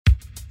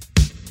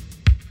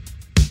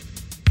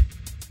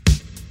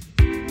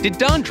Did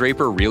Don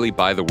Draper really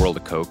buy the world a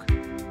Coke?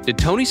 Did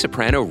Tony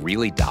Soprano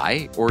really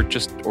die, or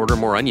just order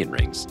more onion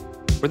rings?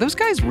 Were those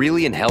guys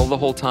really in hell the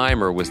whole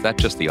time, or was that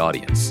just the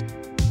audience?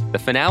 The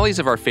finales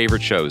of our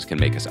favorite shows can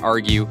make us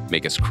argue,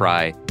 make us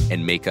cry,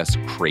 and make us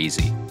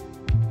crazy.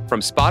 From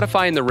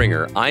Spotify and The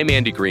Ringer, I'm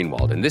Andy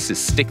Greenwald, and this is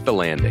Stick the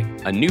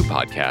Landing, a new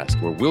podcast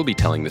where we'll be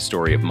telling the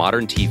story of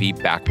modern TV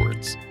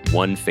backwards,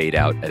 one fade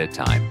out at a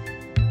time.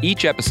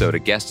 Each episode, a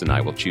guest and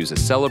I will choose a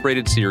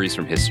celebrated series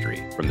from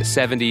history, from the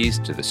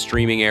 70s to the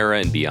streaming era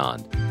and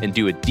beyond, and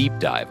do a deep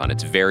dive on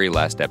its very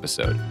last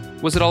episode.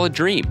 Was it all a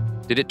dream?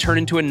 Did it turn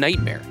into a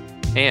nightmare?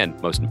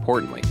 And, most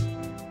importantly,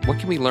 what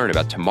can we learn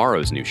about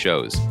tomorrow's new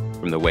shows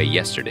from the way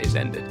yesterday's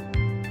ended?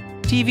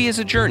 TV is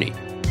a journey.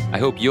 I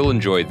hope you'll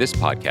enjoy this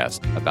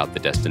podcast about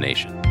the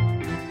destination.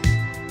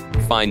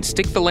 Find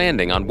Stick the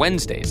Landing on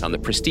Wednesdays on the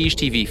Prestige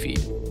TV feed,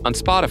 on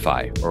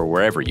Spotify, or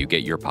wherever you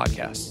get your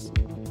podcasts.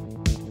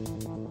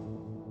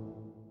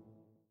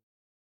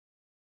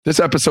 This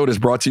episode is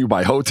brought to you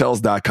by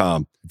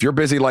Hotels.com. If you're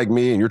busy like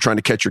me and you're trying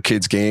to catch your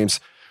kids'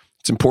 games,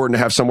 it's important to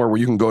have somewhere where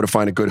you can go to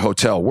find a good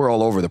hotel. We're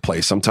all over the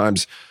place.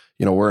 Sometimes,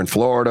 we're in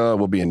Florida,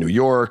 we'll be in New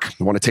York.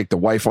 We want to take the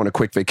wife on a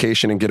quick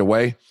vacation and get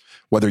away.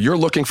 Whether you're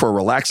looking for a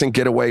relaxing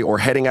getaway or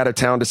heading out of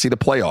town to see the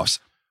playoffs,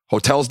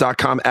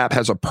 Hotels.com app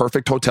has a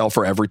perfect hotel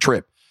for every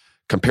trip.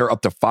 Compare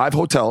up to 5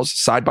 hotels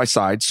side by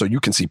side so you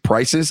can see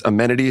prices,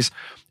 amenities,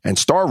 and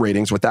star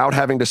ratings without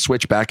having to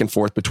switch back and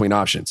forth between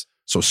options.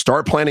 So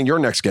start planning your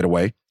next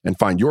getaway and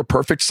find your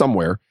perfect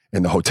somewhere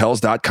in the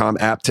Hotels.com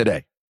app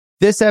today.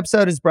 This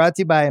episode is brought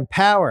to you by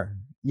Empower.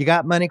 You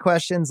got money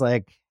questions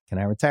like, can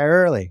I retire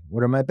early?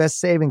 What are my best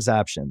savings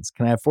options?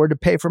 Can I afford to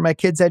pay for my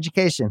kids'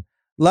 education?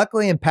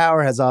 Luckily,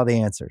 Empower has all the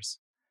answers.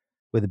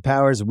 With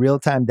Empower's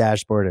real-time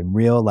dashboard and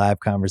real live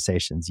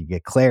conversations, you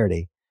get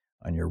clarity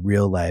on your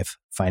real life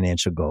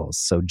financial goals.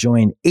 So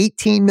join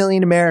 18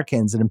 million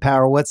Americans and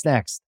Empower What's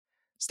Next.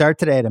 Start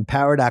today at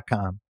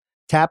empower.com.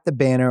 Tap the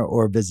banner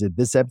or visit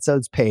this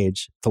episode's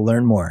page to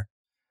learn more.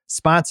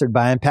 Sponsored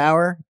by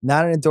Empower,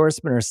 not an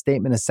endorsement or a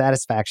statement of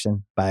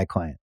satisfaction by a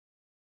client.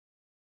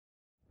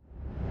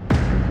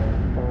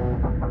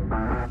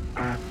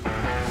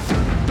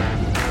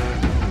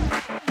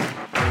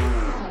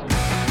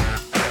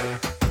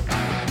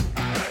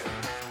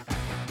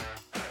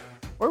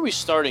 Where are we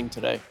starting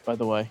today, by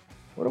the way?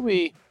 What are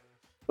we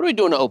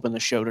doing to open the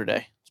show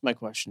today? That's my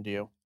question to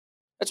you.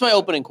 That's my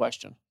opening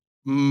question.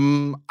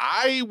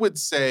 I would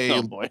say,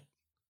 Oh boy.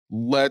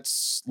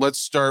 let's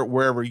start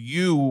wherever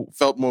you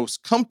felt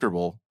most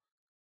comfortable.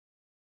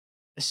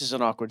 This is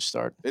an awkward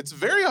start. It's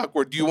very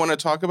awkward. Do you want to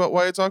talk about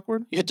why it's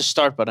awkward? You hit the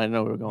start button. I didn't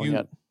know we were going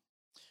yet.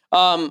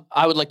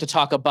 I would like to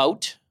talk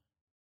about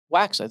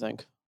wax, I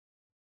think.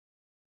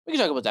 We can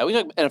talk about that. We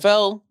can talk about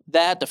NFL,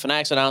 the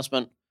Fanatics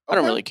announcement. I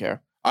don't really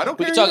care. I don't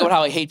We care can talk either. about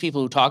how I hate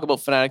people who talk about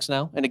Fanatics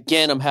now. And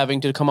again, I'm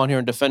having to come on here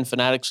and defend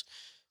Fanatics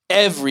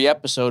every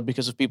episode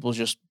because of people's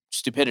just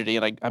stupidity,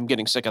 and I'm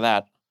getting sick of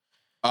that.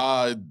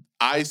 I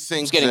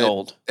think It's getting that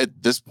old.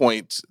 At this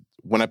point,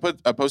 when I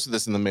posted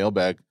this in the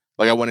mailbag,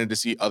 I wanted to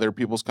see other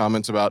people's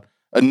comments about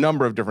a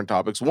number of different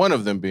topics. One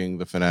of them being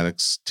the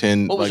Fanatics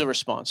 10. What was the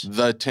response?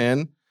 The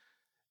 10.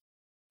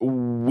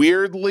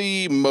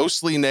 Weirdly,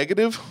 mostly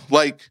negative.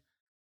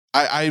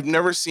 I've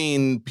never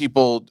seen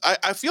people.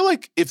 I feel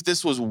like if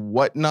this was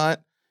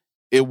Whatnot,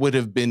 it would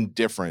have been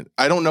different.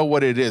 I don't know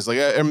what it is.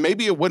 Or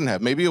maybe it wouldn't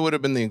have. Maybe it would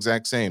have been the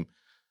exact same.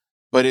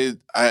 But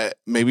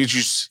maybe it's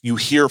just you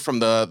hear from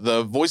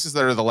the voices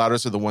that are the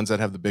loudest are the ones that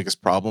have the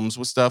biggest problems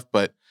with stuff.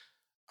 But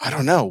I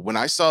don't know. When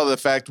I saw the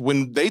fact,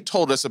 when they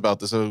told us about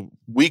this a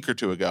week or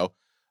two ago,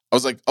 I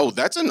was like, oh,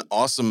 that's an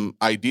awesome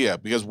idea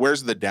because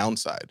where's the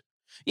downside?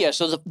 Yeah,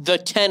 so the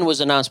 10 was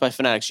announced by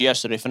Fanatics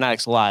yesterday,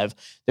 Fanatics Live.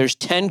 There's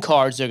 10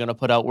 cards they're going to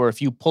put out where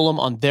if you pull them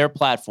on their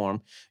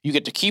platform, you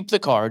get to keep the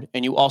card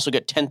and you also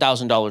get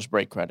 $10,000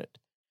 break credit.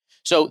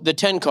 So the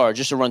 10 cards,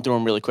 just to run through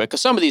them really quick,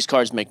 because some of these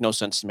cards make no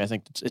sense to me. I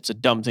think it's a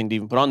dumb thing to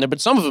even put on there, but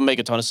some of them make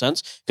a ton of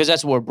sense because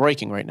that's what we're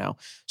breaking right now.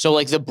 So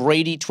like the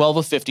Brady 12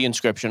 of 50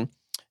 inscription,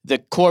 the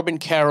Corbin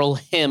Carroll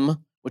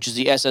hymn, which is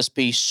the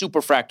SSP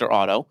Superfractor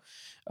Auto.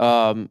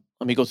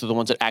 Let me go through the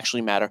ones that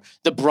actually matter.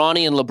 The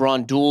Bronny and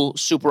LeBron dual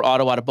super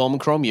auto out of Bowman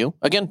Chrome U.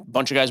 Again, a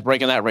bunch of guys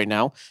breaking that right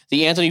now.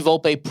 The Anthony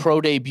Volpe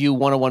Pro Debut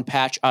 101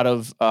 patch out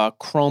of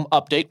Chrome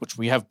Update, which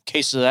we have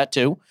cases of that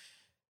too.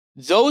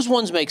 Those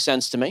ones make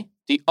sense to me.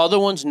 The other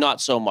ones, not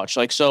so much.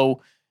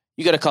 So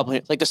you got a couple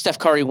here, like the Steph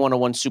Curry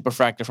 101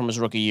 Superfractor from his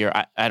rookie year.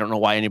 I don't know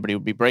why anybody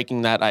would be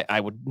breaking that. I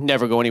would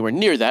never go anywhere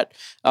near that.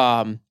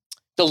 The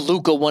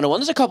Luka 101.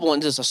 There's a couple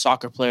ones. There's a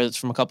soccer player that's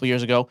from a couple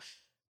years ago.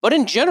 But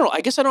in general,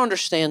 I guess I don't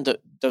understand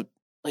the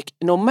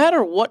no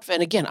matter what,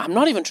 and again, I'm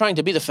not even trying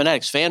to be the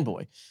Fanatics fanboy,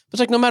 but it's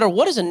like no matter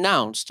what is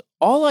announced,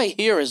 all I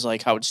hear is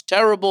like how it's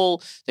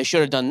terrible, they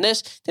should have done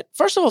this.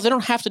 First of all, they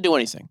don't have to do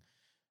anything.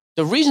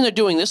 The reason they're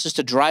doing this is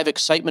to drive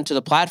excitement to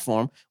the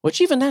platform, which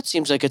even that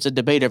seems like it's a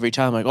debate every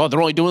time, like, oh, they're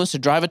only doing this to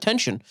drive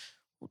attention.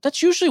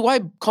 That's usually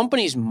why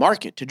companies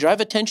market, to drive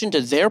attention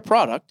to their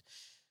product.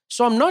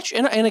 So I'm not,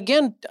 and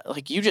again,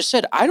 like you just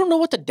said, I don't know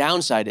what the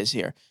downside is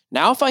here.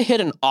 Now, if I hit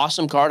an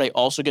awesome card, I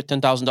also get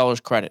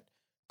 $10,000 credit.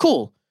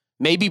 Cool.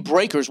 Maybe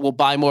breakers will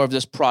buy more of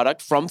this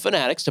product from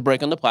Fanatics to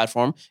break on the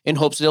platform in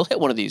hopes that they'll hit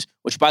one of these,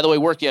 which, by the way,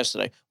 worked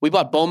yesterday. We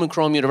bought Bowman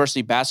Chrome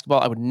University basketball.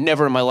 I would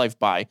never in my life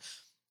buy.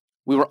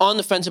 We were on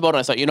the fence about it.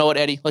 I thought, you know what,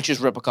 Eddie? Let's just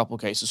rip a couple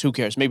cases. Who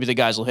cares? Maybe the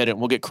guys will hit it and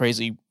we'll get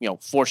crazy,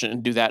 fortunate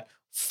and do that.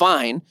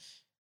 Fine.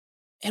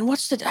 And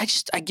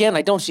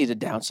I don't see the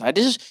downside.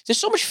 There's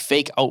so much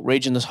fake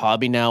outrage in this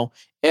hobby now.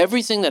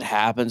 Everything that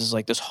happens is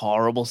like this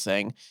horrible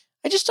thing.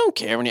 I just don't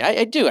care.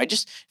 I do.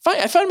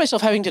 I find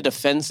myself having to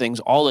defend things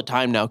all the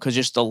time now because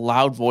just the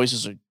loud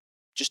voices are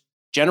just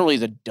generally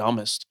the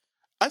dumbest.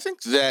 I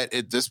think that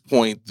at this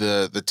point,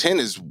 the 10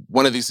 is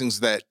one of these things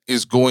that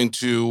is going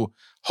to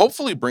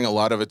hopefully bring a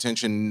lot of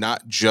attention,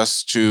 not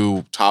just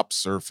to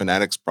Topps or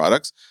Fanatics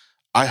products.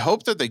 I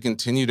hope that they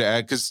continue to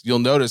add, because you'll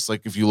notice,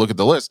 like if you look at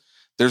the list,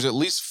 there's at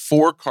least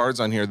 4 cards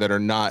on here that are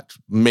not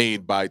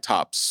made by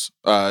Topps.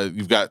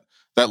 You've got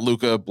that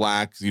Luka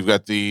black. You've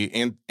got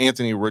the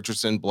Anthony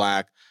Richardson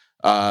black.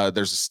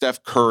 There's a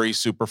Steph Curry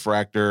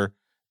Superfractor.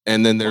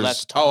 And then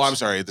there's, I'm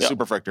sorry, the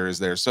Superfractor is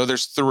there. So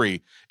there's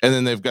 3. And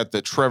then they've got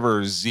the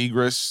Trevor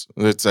Zegras.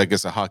 That's, I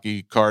guess, a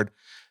hockey card.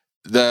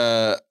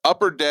 The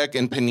Upper Deck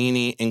and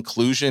Panini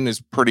inclusion is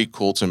pretty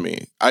cool to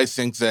me. I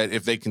think that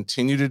if they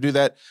continue to do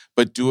that,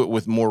 but do it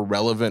with more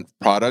relevant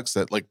products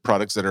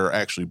that are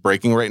actually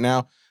breaking right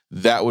now,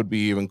 that would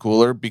be even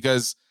cooler.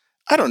 Because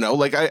I don't know,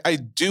 like I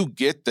do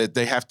get that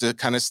they have to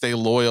kind of stay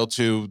loyal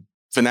to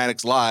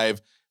Fanatics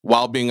Live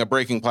while being a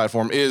breaking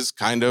platform is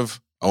kind of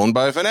owned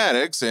by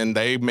Fanatics and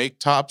they make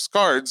Topps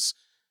cards.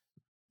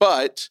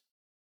 But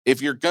if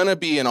you're going to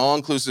be an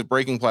all-inclusive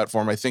breaking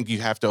platform, I think you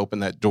have to open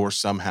that door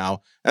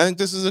somehow. I think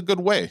this is a good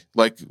way.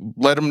 Like,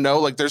 let them know,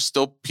 like, there's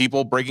still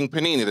people breaking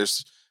Panini.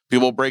 There's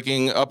people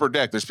breaking Upper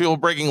Deck. There's people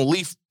breaking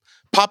Leaf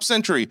Pop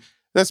Century.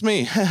 That's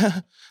me.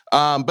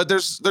 But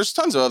there's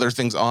tons of other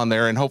things on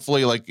there. And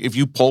hopefully, like, if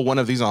you pull one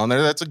of these on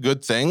there, that's a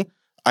good thing.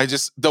 I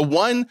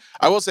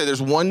will say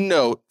there's one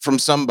note from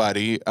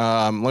somebody.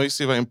 Let me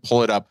see if I can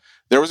pull it up.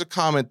 There was a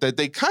comment that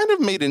they kind of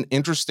made an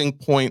interesting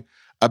point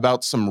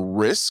about some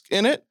risk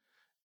in it.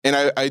 And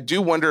I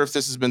do wonder if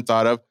this has been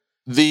thought of.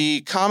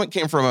 The comment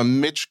came from a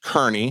Mitch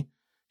Kearney.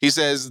 He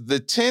says, the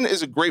 10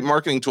 is a great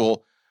marketing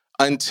tool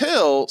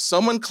until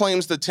someone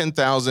claims the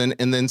 10,000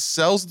 and then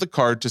sells the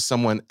card to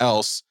someone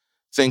else,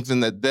 thinking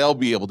that they'll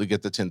be able to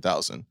get the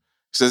 10,000. He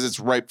says it's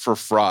ripe for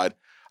fraud.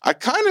 I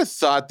kind of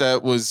thought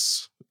that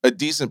was a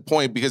decent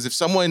point, because if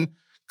someone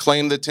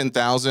claimed the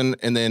 10,000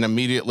 and then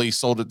immediately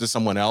sold it to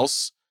someone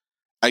else,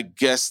 I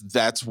guess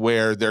that's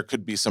where there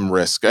could be some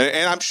risk.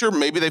 And I'm sure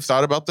maybe they've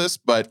thought about this,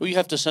 but... Well, you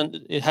have to send...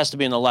 It has to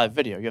be in the live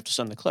video. You have to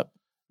send the clip.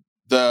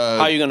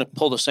 How are you going to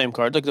pull the same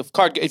card? Like the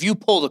card, if you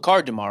pull the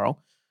card tomorrow,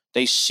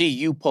 they see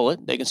you pull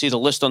it. They can see the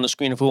list on the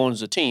screen of who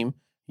owns the team.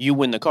 You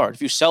win the card.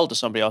 If you sell it to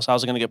somebody else,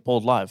 how's it going to get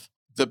pulled live?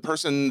 The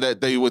person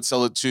that they would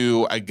sell it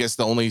to, I guess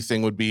the only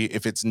thing would be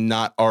if it's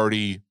not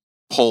already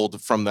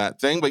pulled from that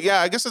thing. But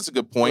yeah, I guess that's a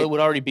good point. Well, it would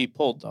already be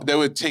pulled, though. They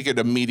would take it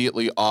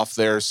immediately off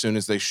there as soon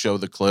as they show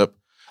the clip.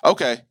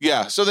 Okay,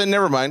 yeah. So then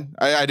never mind.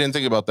 I didn't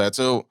think about that.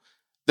 So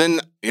then,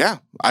 yeah,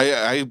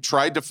 I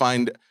tried to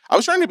find, I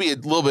was trying to be a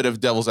little bit of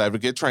devil's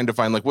advocate, trying to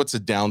find like, what's the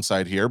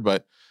downside here?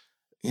 But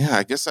yeah,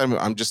 I guess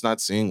I'm just not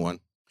seeing one.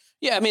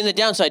 Yeah, I mean, the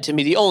downside to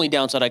me, the only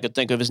downside I could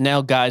think of is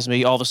now guys,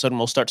 maybe all of a sudden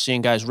we'll start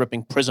seeing guys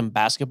ripping Prism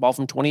basketball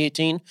from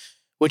 2018,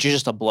 which is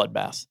just a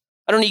bloodbath.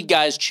 I don't need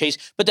guys chase,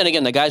 but then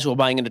again, the guys who are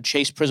buying into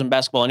chase Prism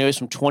basketball anyways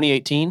from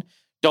 2018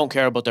 don't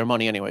care about their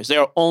money anyways. They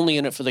are only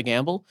in it for the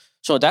gamble.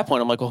 So at that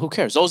point, I'm like, well, who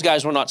cares? Those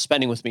guys were not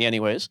spending with me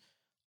anyways.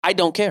 I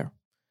don't care.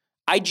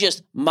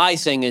 My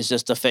thing is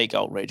just a fake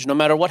outrage. No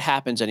matter what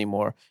happens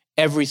anymore,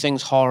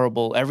 everything's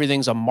horrible.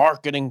 Everything's a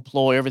marketing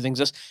ploy. Everything's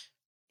this.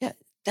 Yeah,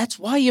 that's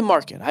why you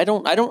market. I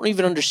don't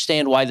even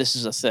understand why this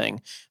is a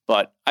thing.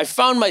 But I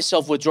found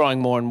myself withdrawing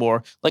more and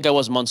more, like I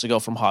was months ago,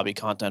 from hobby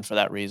content for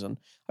that reason.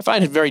 I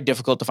find it very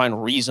difficult to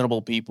find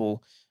reasonable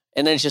people.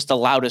 And then it's just the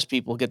loudest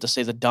people get to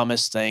say the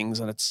dumbest things.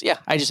 And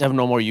I just have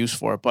no more use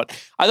for it. But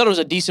I thought it was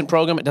a decent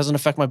program. It doesn't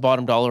affect my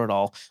bottom dollar at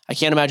all. I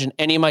can't imagine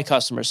any of my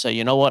customers say,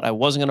 you know what, I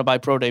wasn't going to buy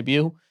Pro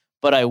Debut,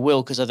 but I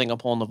will because I think I'm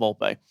pulling the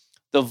Volpe.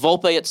 The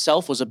Volpe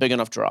itself was a big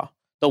enough draw.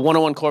 The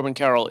 101 Corbin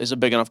Carroll is a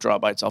big enough draw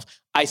by itself.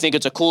 I think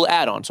it's a cool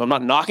add-on, so I'm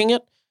not knocking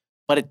it,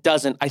 but it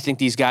doesn't. I think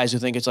these guys who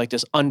think it's like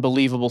this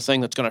unbelievable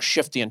thing that's going to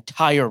shift the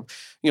entire,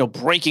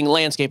 breaking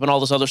landscape and all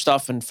this other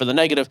stuff, and for the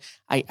negative,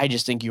 I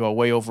just think you are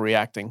way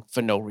overreacting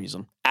for no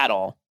reason at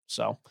all.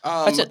 So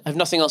that's it. I have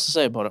nothing else to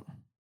say about it.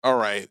 All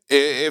right.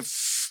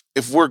 If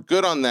we're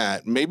good on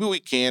that, maybe we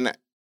can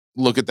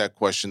look at that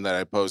question that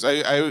I posed.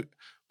 I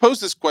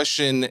posed this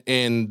question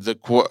in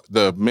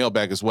the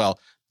mailbag as well.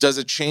 Does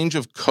a change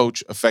of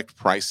coach affect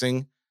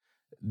pricing?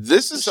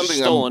 This is something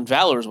stolen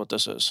valor is what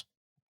this is.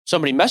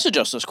 Somebody messaged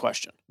us this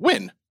question.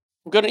 When?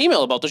 We got an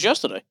email about this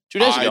yesterday, 2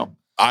 days ago.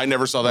 I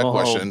never saw that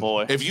question.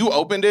 Boy. If you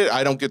opened it,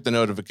 I don't get the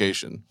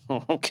notification.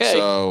 Okay.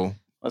 So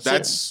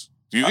that's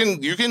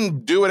You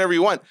can do whatever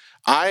you want.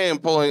 I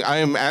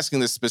am asking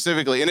this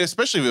specifically, and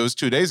especially if it was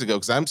 2 days ago,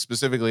 because I'm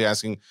specifically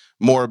asking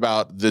more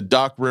about the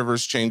Doc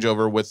Rivers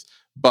changeover with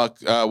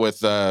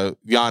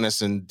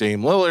Giannis and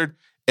Dame Lillard,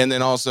 and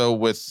then also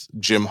with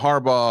Jim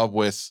Harbaugh,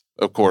 with,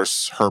 of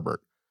course,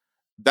 Herbert.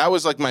 That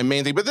was like my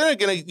main thing. But then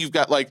again, you've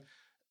got like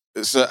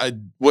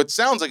what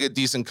sounds like a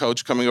decent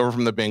coach coming over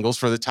from the Bengals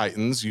for the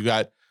Titans. You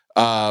got,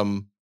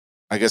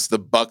 I guess, the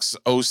Bucks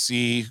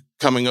OC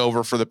coming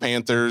over for the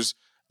Panthers.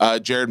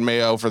 Jared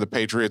Mayo for the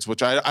Patriots,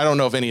 which I don't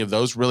know if any of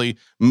those really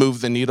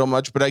move the needle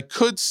much, but I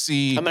could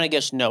see. I'm going to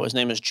guess no. His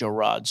name is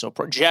Gerard. So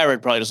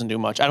Jared probably doesn't do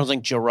much. I don't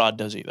think Gerard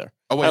does either.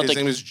 Oh, wait, his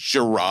name is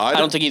Gerard? I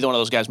don't think either one of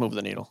those guys move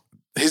the needle.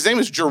 His name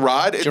is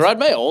Gerard? Gerard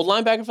Mayo, old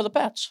linebacker for the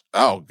Pats.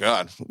 Oh,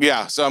 God.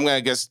 Yeah, so I'm going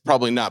to guess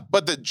probably not.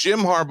 But the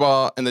Jim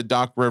Harbaugh and the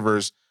Doc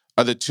Rivers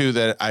are the two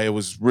that I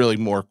was really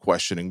more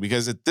questioning,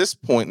 because at this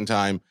point in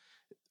time,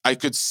 I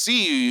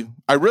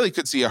really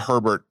could see a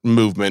Herbert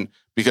movement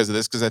because of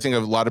this, because I think a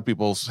lot of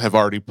people have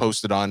already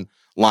posted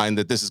online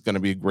that this is going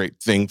to be a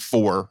great thing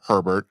for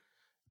Herbert.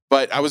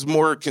 But I was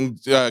more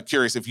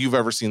curious if you've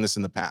ever seen this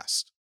in the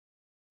past.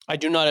 I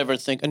do not ever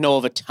know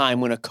of a time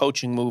when a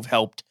coaching move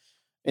helped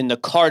in the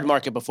card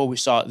market before we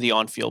saw the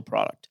on-field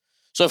product.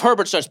 So if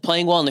Herbert starts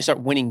playing well and they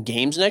start winning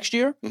games next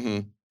year,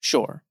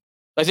 sure.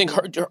 I think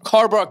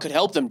Harbaugh could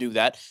help them do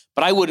that,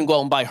 but I wouldn't go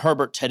out and buy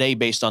Herbert today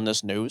based on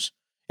this news.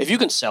 If you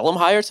can sell him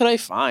higher today,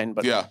 fine.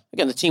 But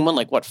again, the team won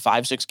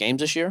 5-6 games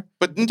this year?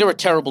 But they're a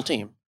terrible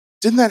team.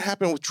 Didn't that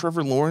happen with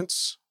Trevor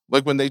Lawrence?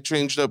 Like when they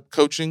changed up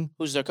coaching?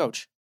 Who's their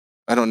coach?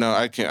 I don't know.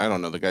 I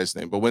don't know the guy's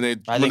name. But when they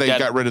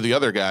got rid of the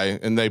other guy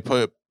and they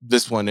put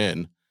this one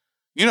in,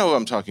 you know who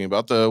I'm talking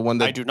about? The one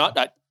that I do not.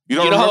 You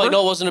know how I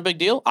know it wasn't a big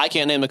deal? I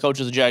can't name the coach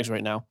of the Jags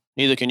right now.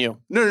 Neither can you.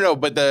 No.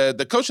 But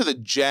the coach of the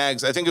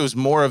Jags, I think it was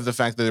more of the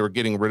fact that they were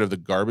getting rid of the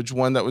garbage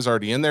one that was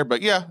already in there.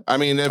 But yeah, I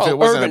mean, if it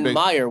wasn't Urban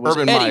Meyer was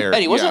Eddie.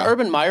 Eddie, wasn't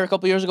Urban Meyer a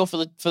couple years ago for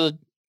the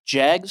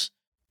Jags?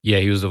 Yeah,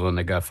 he was the one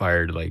that got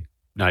fired.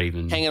 Not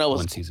even hanging out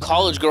with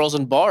college girls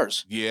in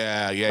bars.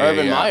 Yeah.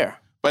 Urban Meyer.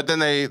 But then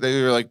they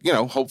were like,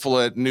 hopeful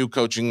that new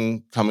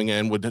coaching coming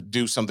in would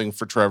do something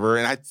for Trevor.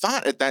 And I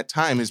thought at that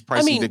time his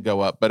pricing did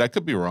go up, but I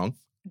could be wrong.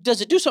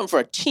 Does it do something for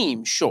a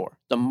team? Sure.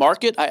 The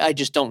market, I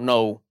just don't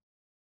know.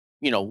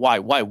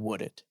 Why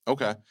would it?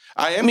 Okay.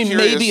 I mean,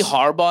 curious. Maybe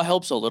Harbaugh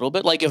helps a little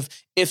bit. Like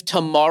if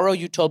tomorrow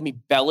you told me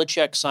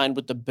Belichick signed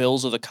with the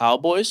Bills or the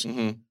Cowboys,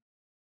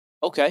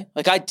 okay.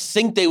 I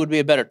think they would be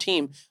a better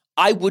team.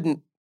 I wouldn't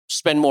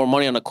spend more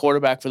money on a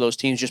quarterback for those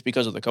teams just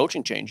because of the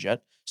coaching change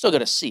yet. Still got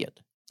to see it.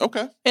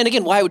 Okay. And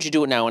again, why would you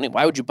do it now?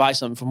 Why would you buy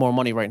something for more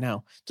money right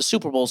now? The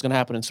Super Bowl is going to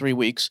happen in 3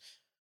 weeks,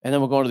 and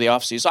then we're going to the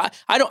offseason. So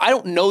I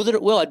don't know that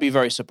it will. I'd be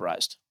very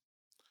surprised.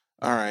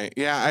 All right.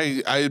 Yeah,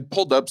 I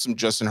pulled up some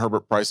Justin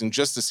Herbert pricing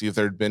just to see if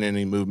there had been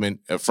any movement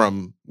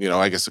from,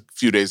 I guess a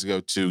few days ago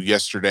to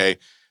yesterday.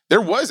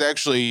 There was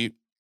actually,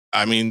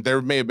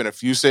 there may have been a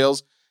few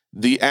sales.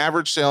 The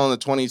average sale on the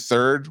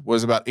 23rd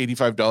was about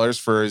 $85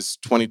 for his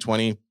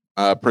 2020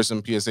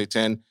 Prism PSA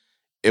 10.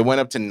 It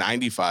went up to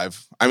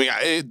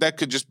 $95. That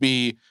could just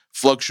be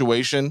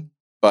fluctuation,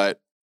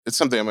 but it's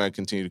something I'm going to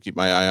continue to keep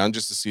my eye on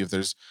just to see if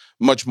there's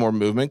much more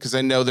movement, because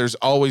I know there's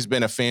always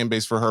been a fan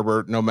base for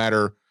Herbert, no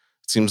matter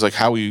seems like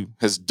how he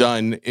has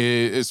done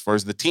as far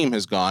as the team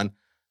has gone.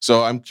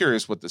 So I'm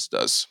curious what this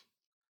does.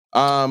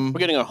 We're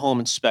getting a home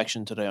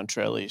inspection today on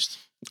Trail East.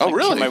 Oh,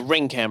 really? My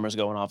Ring camera's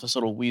going off. This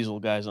little weasel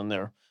guy's on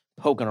there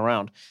poking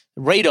around.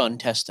 Radon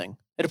testing.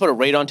 They had to put a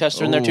radon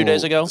tester in there 2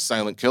 days ago. The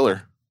silent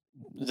killer.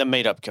 The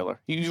made-up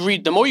killer.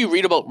 The more you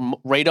read about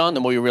radon,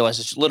 the more you realize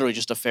it's literally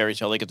just a fairy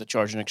tale they get to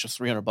charge an extra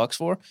 $300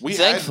 for.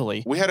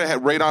 Thankfully. We had a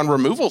radon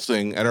removal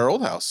thing at our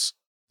old house.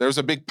 There was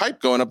a big pipe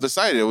going up the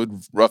side.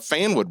 A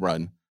fan would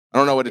run. I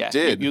don't know what it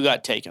did. You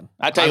got taken.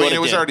 It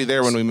was already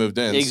there when we moved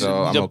in.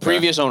 The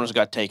previous owners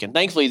got taken.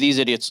 Thankfully, these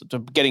idiots are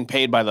getting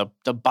paid by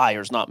the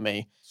buyers, not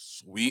me.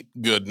 Sweet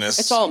goodness.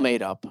 It's all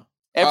made up.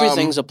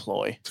 Everything's a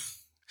ploy.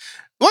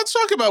 Let's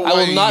talk about why I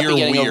will not you're be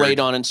getting weird. a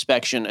radon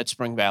inspection at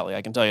Spring Valley.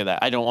 I can tell you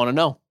that. I don't want to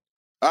know.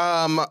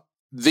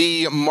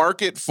 The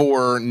market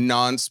for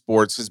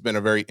non-sports has been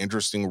a very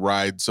interesting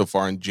ride so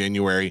far in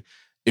January.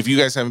 If you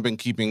guys haven't been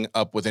keeping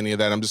up with any of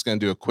that, I'm just going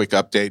to do a quick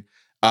update.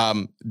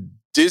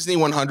 Disney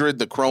 100,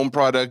 the Chrome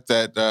product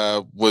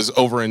that was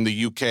over in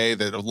the UK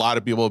that a lot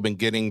of people have been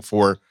getting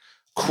for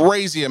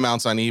crazy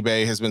amounts on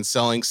eBay, has been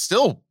selling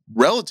still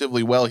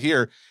relatively well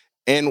here.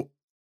 And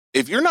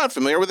if you're not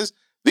familiar with this,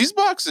 these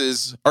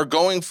boxes are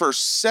going for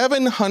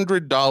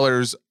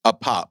 $700 a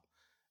pop.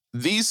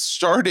 These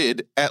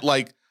started at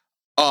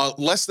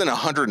less than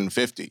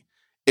 $150.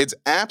 It's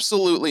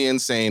absolutely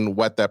insane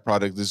what that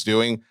product is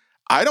doing.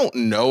 I don't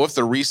know if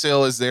the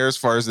resale is there as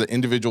far as the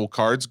individual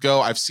cards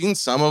go. I've seen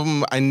some of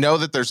them. I know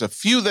that there's a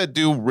few that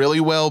do really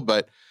well,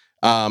 but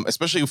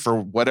especially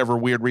for whatever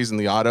weird reason,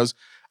 the autos.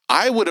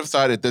 I would have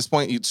thought at this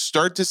point you'd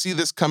start to see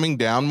this coming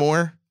down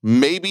more.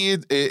 Maybe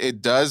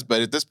it does,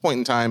 but at this point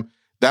in time,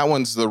 that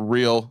one's the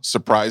real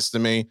surprise to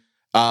me.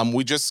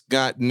 We just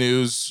got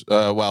news.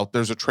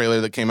 There's a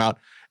trailer that came out.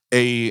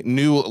 A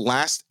new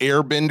Last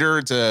Airbender.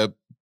 It's a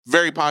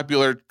very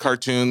popular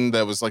cartoon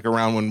that was like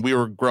around when we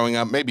were growing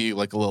up, maybe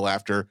like a little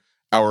after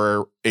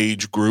our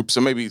age group.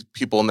 So maybe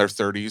people in their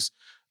 30s.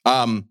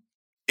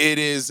 It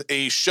is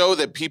a show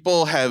that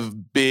people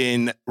have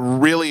been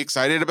really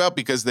excited about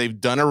because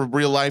they've done a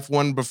real life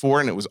one before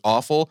and it was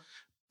awful.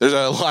 There's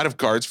a lot of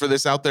cards for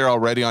this out there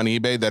already on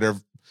eBay that are,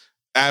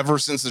 ever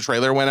since the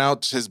trailer went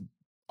out, has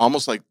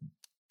almost like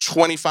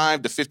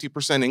 25 to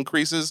 50%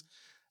 increases.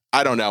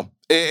 I don't know.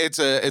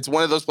 It's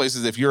one of those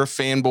places. If you're a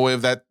fanboy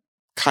of that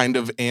kind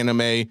of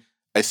anime,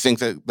 I think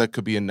that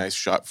could be a nice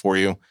shot for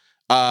you.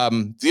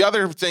 The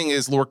other thing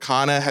is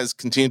Lorcana has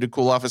continued to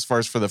cool off as far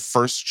as for the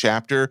first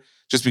chapter,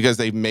 just because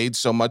they've made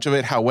so much of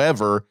it.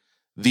 However,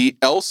 the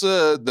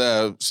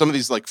Elsa, some of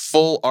these like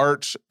full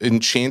art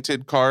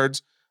enchanted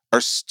cards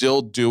are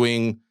still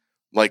doing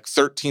like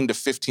 $1,300 to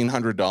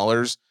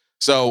 $1,500.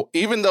 So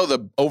even though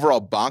the overall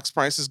box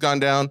price has gone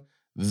down,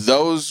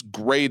 those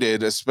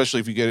graded, especially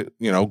if you get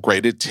it,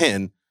 graded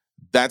 10,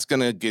 that's going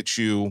to get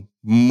you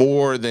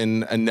more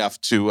than enough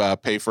to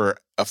pay for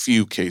a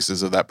few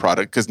cases of that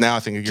product. Because now I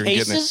think you're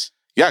getting it.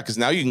 Yeah, because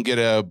now you can get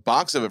a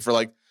box of it for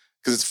like,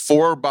 because it's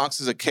 4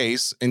 boxes a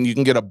case, and you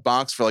can get a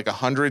box for like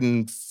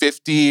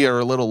 $150 or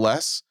a little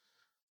less.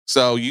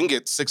 So you can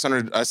get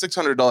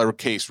 $600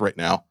 case right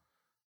now.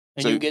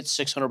 And you get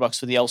 $600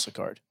 for the Elsa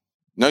card.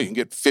 No, you can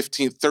get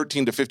 $1,300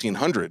 to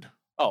 $1,500.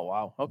 Oh,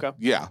 wow. Okay.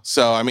 Yeah.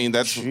 So, I mean,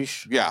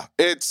 Sheesh. yeah,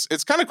 it's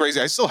kind of crazy.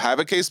 I still have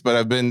a case, but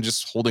I've been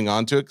just holding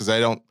on to it because I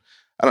don't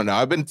know.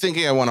 I've been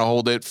thinking I want to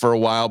hold it for a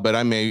while, but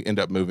I may end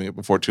up moving it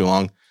before too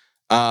long.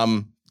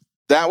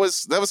 That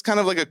was kind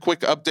of like a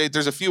quick update.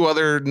 There's a few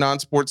other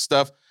non-sports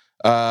stuff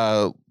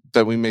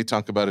that we may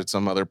talk about at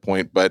some other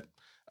point, but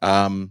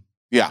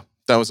yeah,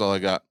 that was all I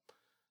got.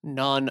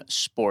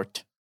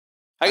 Non-sport.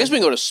 I guess we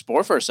can go to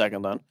sport for a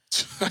second then.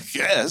 I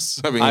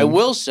guess. I mean, I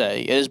will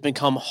say it has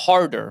become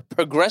harder,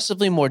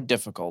 progressively more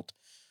difficult.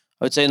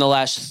 I would say in the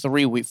last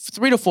 3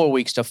 to 4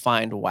 weeks to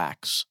find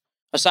wax.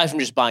 Aside from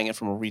just buying it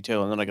from a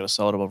retailer and then I got to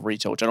sell it above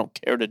retail, which I don't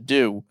care to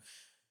do.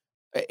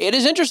 It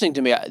is interesting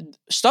to me.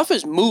 Stuff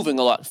is moving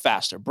a lot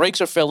faster.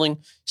 Breaks are filling,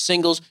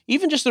 singles,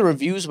 even just the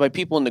reviews by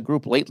people in the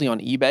group lately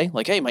on eBay.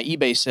 Like, hey, my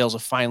eBay sales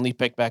have finally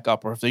picked back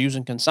up. Or if they're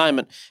using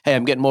consignment, hey,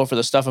 I'm getting more for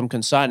the stuff I'm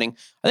consigning.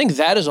 I think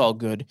that is all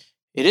good.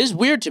 It is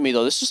weird to me,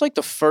 though. This is like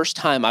the first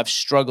time I've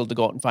struggled to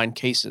go out and find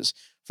cases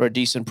for a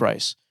decent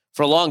price.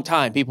 For a long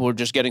time, people were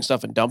just getting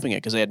stuff and dumping it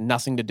because they had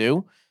nothing to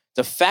do.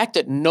 The fact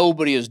that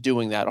nobody is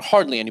doing that, or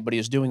hardly anybody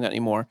is doing that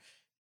anymore,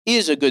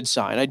 is a good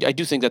sign. I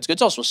do think that's good.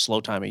 It's also a slow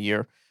time of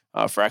year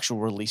for actual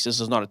releases.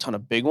 There's not a ton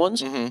of big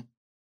ones. Mm-hmm.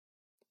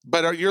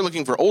 But you're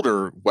looking for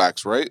older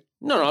wax, right?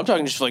 No, I'm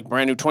talking just like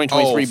brand new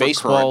 2023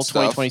 baseball,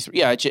 2023.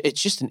 Yeah,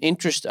 it's just an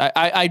interest.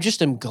 I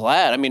just am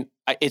glad. I mean,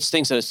 it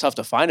stinks that it's tough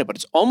to find it, but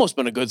it's almost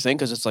been a good thing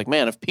because it's like,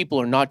 man, if people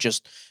are not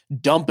just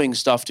dumping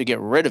stuff to get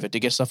rid of it, to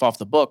get stuff off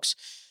the books,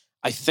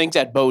 I think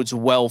that bodes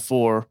well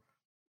for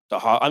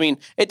I mean,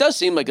 it does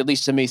seem like, at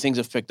least to me, things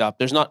have picked up.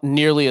 There's not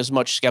nearly as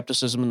much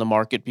skepticism in the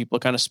market. People are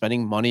kind of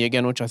spending money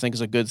again, which I think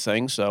is a good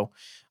thing. So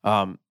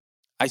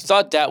I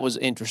thought that was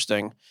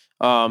interesting.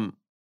 I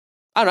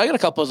don't know. I got a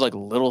couple of like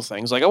little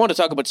things. Like I want to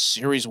talk about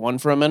Series 1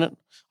 for a minute.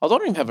 Although I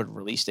don't even have a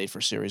release date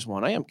for Series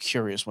 1. I am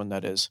curious when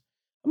that is.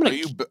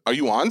 Are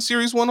you on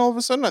Series 1 all of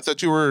a sudden? I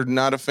thought you were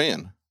not a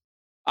fan.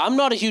 I'm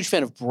not a huge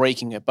fan of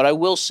breaking it, but I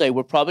will say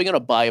we're probably going to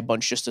buy a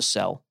bunch just to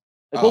sell.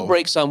 Like we'll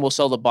break some, we'll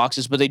sell the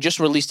boxes, but they just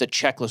released a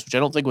checklist, which I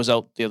don't think was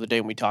out the other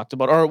day when we talked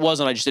about, or it was,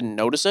 and I just didn't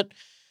notice it.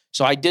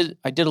 So I did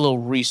a little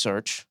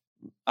research,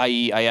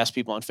 i.e. I asked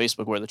people on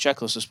Facebook where the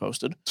checklist is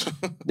posted.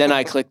 Then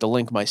I clicked the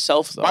link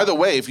myself, though. By the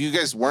way, if you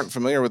guys weren't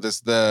familiar with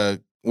this,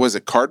 was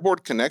it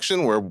Cardboard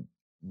Connection where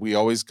we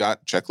always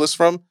got checklists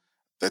from?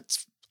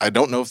 I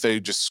don't know if they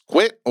just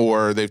quit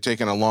or they've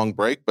taken a long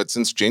break, but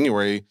since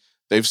January,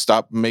 they've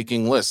stopped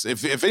making lists.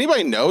 If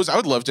anybody knows, I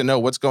would love to know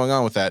what's going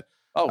on with that.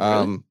 Oh,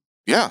 really?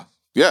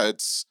 Yeah,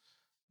 it's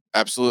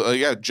absolutely.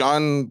 Yeah,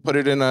 John put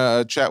it in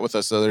a chat with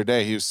us the other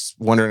day. He was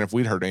wondering if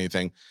we'd heard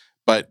anything,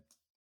 but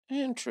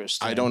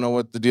interesting. I don't know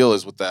what the deal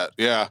is with that.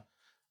 Yeah,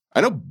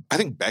 I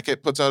think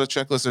Beckett puts out a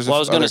checklist. I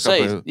was going to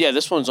say,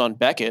 this one's on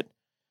Beckett.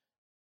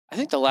 I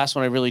think the last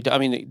one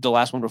the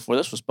last one before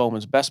this was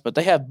Bowman's Best, but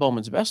they have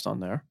Bowman's Best on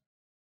there.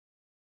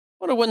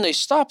 I wonder when they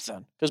stopped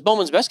then, because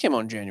Bowman's Best came out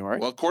in January.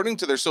 Well, according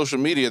to their social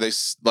media, they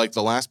like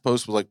the last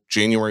post was like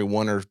January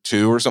 1 or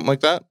 2 or something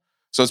like that.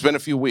 So it's been a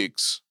few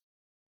weeks.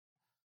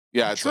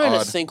 Yeah, it's trying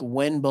odd. to think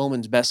when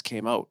Bowman's Best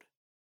came out.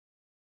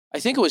 I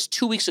think it was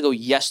 2 weeks ago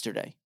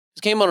yesterday.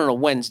 It came out on a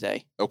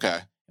Wednesday. Okay.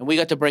 And we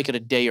got to break it a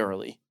day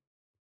early.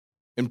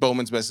 And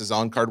Bowman's Best is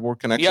on Cardboard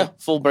Connection? Yeah,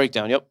 full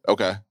breakdown, yep.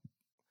 Okay.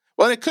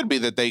 Well, it could be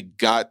that they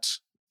got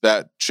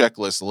that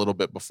checklist a little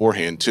bit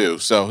beforehand, too.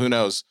 So who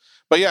knows?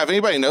 But yeah, if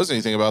anybody knows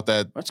anything about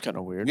that. That's kind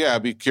of weird. Yeah,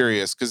 I'd be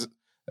curious because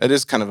it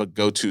is kind of a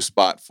go-to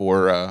spot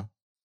for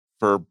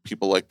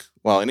people like,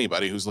 well,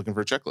 anybody who's looking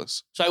for a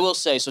checklist. So I will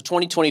say,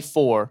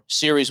 2024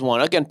 Series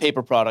 1, again,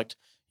 paper product.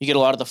 You get a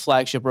lot of the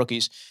flagship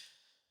rookies.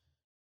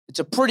 It's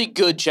a pretty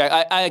good check.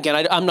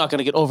 I'm not going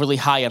to get overly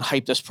high and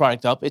hype this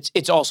product up.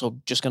 It's also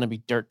just going to be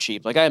dirt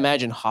cheap. Like I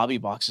imagine hobby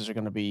boxes are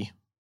going to be,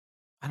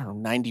 I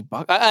don't know,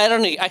 $90. I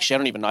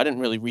don't even know. I didn't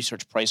really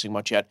research pricing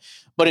much yet.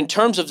 But in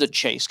terms of the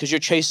chase, because your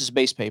chase is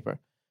base paper,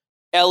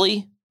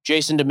 Ellie,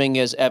 Jason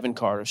Dominguez, Evan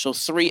Carter. So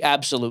 3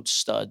 absolute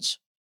studs.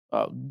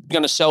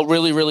 Going to sell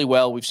really, really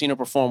well. We've seen her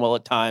perform well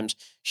at times.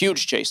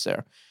 Huge chase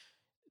there.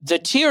 The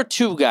tier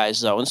 2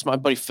 guys, though, and my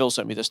buddy Phil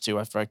sent me this too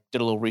after I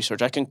did a little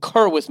research. I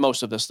concur with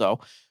most of this, though.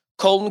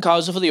 Colton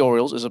Causa for the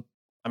Orioles is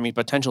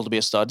potential to be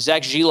a stud.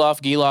 Zach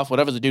Giloff,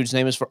 whatever the dude's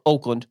name is for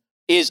Oakland,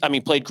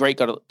 played great,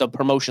 got the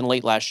promotion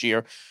late last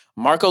year.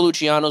 Marco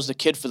Luciano's the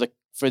kid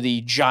for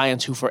the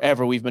Giants, who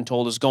forever we've been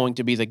told is going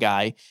to be the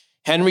guy.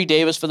 Henry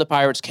Davis for the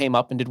Pirates came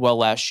up and did well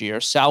last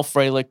year. Sal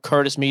Frelick,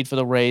 Curtis Mead for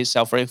the Rays,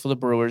 Sal Frelick for the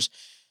Brewers.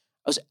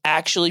 I was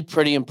actually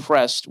pretty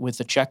impressed with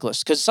the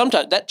checklist because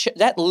sometimes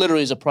that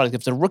literally is a product.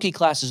 If the rookie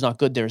class is not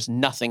good, there's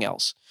nothing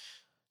else.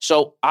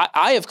 So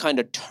I have kind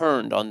of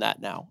turned on that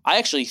now. I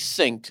actually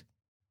think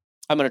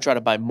I'm going to try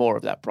to buy more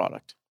of that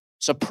product.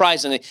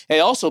 Surprisingly, it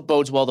also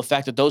bodes well the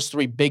fact that those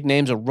 3 big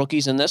names of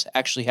rookies in this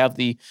actually have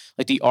the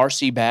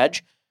RC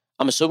badge.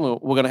 I'm assuming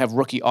we're going to have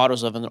rookie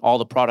autos of all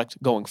the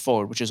product going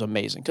forward, which is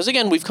amazing. Because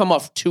again, we've come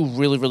off 2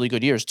 really, really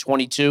good years.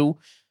 22,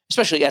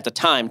 especially at the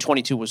time,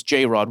 22 was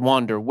J-Rod,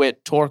 Wander,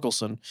 Witt,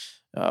 Torkelson,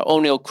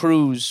 O'Neill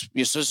Cruz,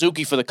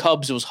 Suzuki for the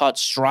Cubs. It was hot.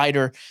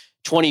 Strider.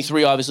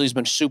 23 obviously has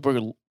been super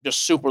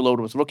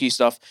loaded with rookie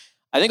stuff.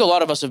 I think a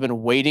lot of us have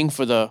been waiting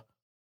for the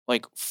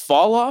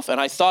fall off, and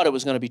I thought it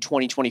was going to be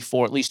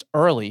 2024 at least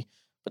early.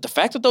 But the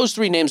fact that those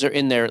 3 names are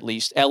in there at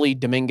least, Ellie,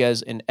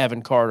 Dominguez, and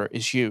Evan Carter,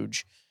 is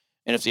huge.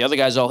 And if the other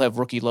guys all have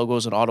rookie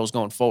logos and autos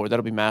going forward,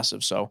 that'll be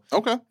massive. So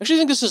Okay. I actually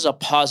think this is a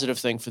positive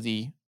thing for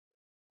the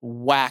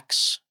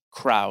wax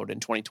crowd in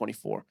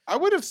 2024. I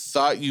would have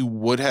thought you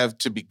would have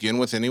to begin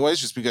with anyways,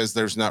 just because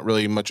there's not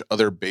really much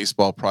other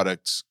baseball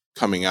products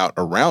coming out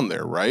around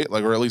there, right?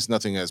 Or at least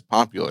nothing as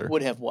popular.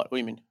 Would have what? What do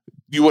you mean?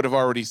 You would have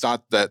already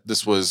thought that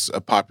this was a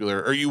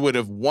popular, or you would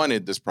have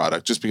wanted this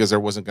product just because there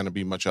wasn't going to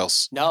be much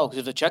else. No, because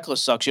if the checklist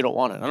sucks, you don't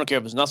want it. I don't care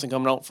if there's nothing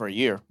coming out for a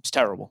year. It's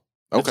terrible.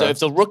 Okay. If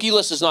the rookie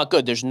list is not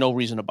good, there's no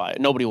reason to buy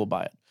it. Nobody will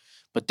buy it.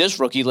 But this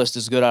rookie list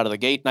is good out of the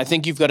gate. And I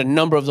think you've got a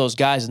number of those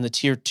guys in the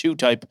tier 2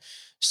 type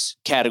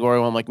category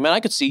where I'm like, man, I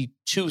could see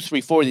 2,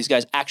 3, 4 of these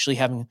guys actually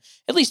having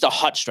at least a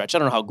hot stretch. I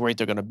don't know how great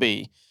they're going to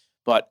be.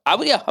 But I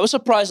was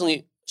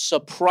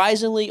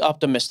surprisingly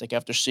optimistic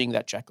after seeing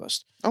that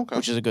checklist,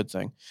 which is a good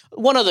thing.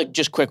 One other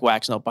just quick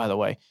wax note, by the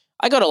way,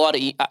 I got a lot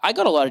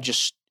of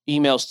just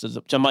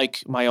emails to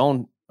Mike, my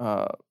own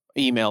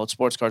email at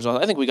Sports Cards.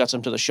 I think we got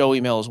some to the show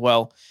email as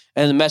well,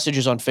 and the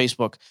messages on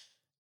Facebook.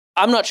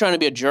 I'm not trying to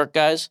be a jerk,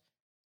 guys.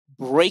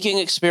 Braking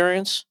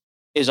experience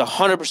is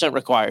 100%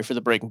 required for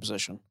the braking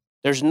position.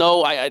 There's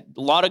a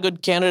lot of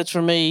good candidates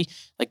for me,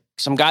 like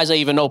some guys I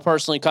even know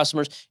personally,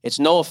 customers. It's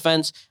no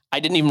offense. I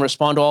didn't even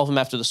respond to all of them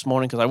after this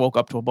morning because I woke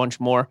up to a bunch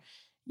more.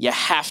 You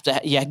have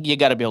to, you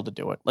got to be able to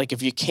do it. Like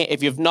if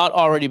you've not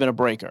already been a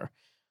braker,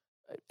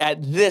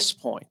 at this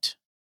point,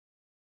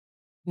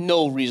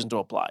 no reason to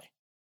apply.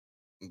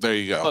 There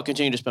you go. But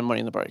continue to spend money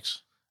on the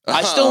brakes.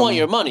 I still want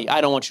your money.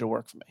 I don't want you to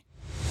work for me.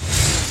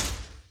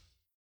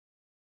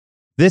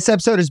 This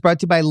episode is brought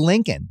to you by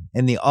Lincoln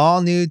and the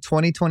all-new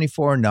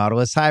 2024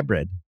 Nautilus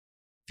Hybrid,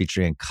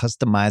 featuring a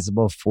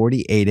customizable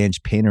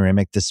 48-inch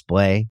panoramic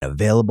display,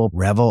 available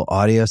Revel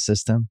audio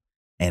system,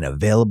 and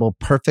available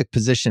perfect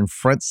position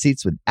front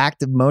seats with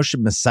active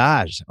motion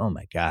massage. Oh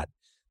my God.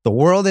 The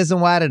world isn't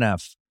wide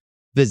enough.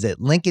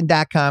 Visit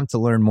Lincoln.com to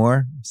learn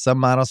more. Some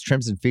models,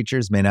 trims, and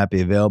features may not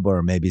be available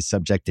or may be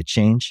subject to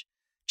change.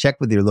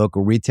 Check with your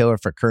local retailer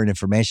for current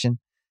information.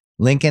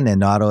 Lincoln and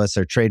Nautilus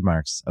are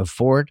trademarks of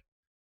Ford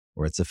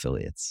or its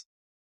affiliates.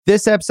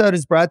 This episode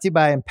is brought to you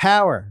by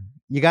Empower.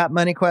 You got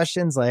money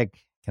questions like,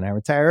 can I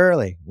retire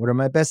early? What are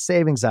my best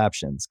savings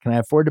options? Can I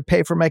afford to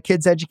pay for my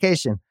kids'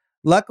 education?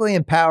 Luckily,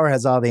 Empower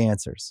has all the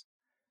answers.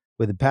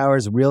 With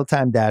Empower's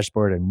real-time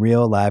dashboard and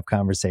real live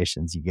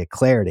conversations, you get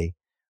clarity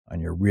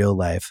on your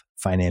real-life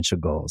financial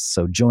goals.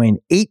 So join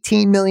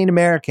 18 million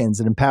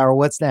Americans and Empower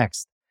what's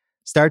next.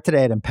 Start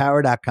today at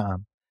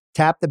empower.com.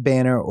 Tap the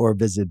banner or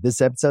visit this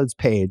episode's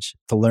page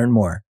to learn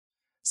more.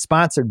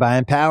 Sponsored by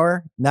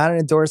Empower, not an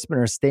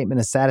endorsement or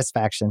statement of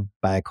satisfaction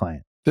by a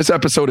client. This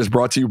episode is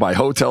brought to you by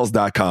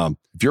Hotels.com.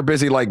 If you're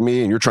busy like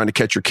me and you're trying to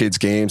catch your kids'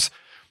 games,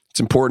 it's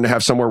important to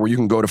have somewhere where you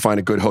can go to find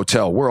a good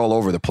hotel. We're all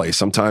over the place.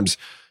 Sometimes,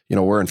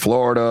 we're in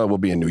Florida, we'll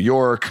be in New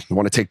York. We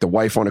want to take the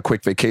wife on a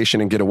quick vacation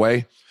and get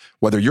away.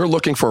 Whether you're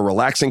looking for a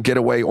relaxing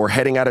getaway or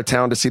heading out of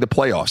town to see the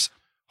playoffs,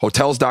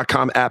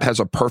 Hotels.com app has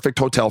a perfect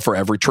hotel for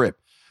every trip.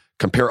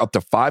 Compare up to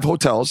 5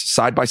 hotels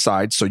side by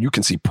side so you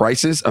can see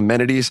prices,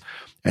 amenities,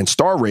 and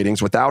star ratings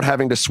without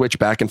having to switch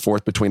back and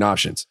forth between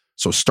options.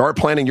 So start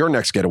planning your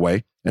next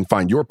getaway and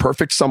find your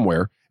perfect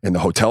somewhere in the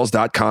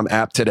Hotels.com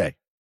app today.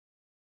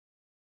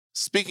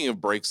 Speaking of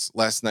breaks,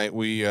 last night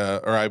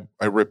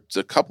I ripped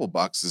a couple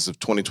boxes of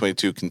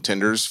 2022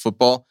 Contenders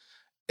football,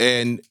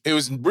 and it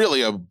was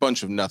really a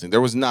bunch of nothing. There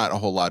was not a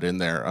whole lot in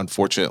there,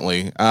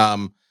 unfortunately.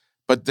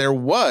 But But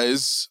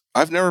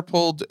I've never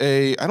pulled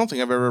I don't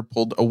think I've ever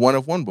pulled a 1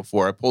 of 1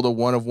 before. I pulled a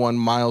 1 of 1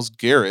 Myles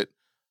Garrett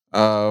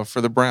for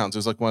the Browns. It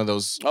was like one of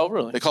those. Oh,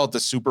 really? They call it the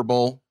Super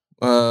Bowl.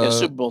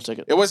 Super Bowl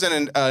ticket. It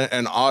wasn't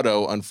an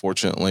auto,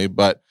 unfortunately,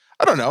 but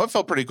I don't know. It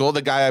felt pretty cool.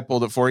 The guy I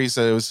pulled it for, he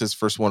said it was his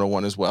first 1 of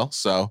 1 as well.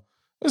 So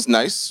it was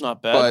nice.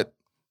 Not bad. But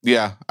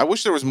yeah, I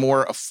wish there was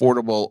more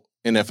affordable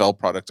NFL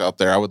product out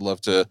there. I would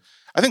love to.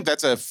 I think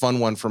that's a fun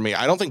one for me.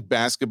 I don't think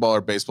basketball or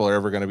baseball are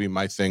ever going to be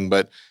my thing,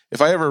 but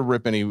if I ever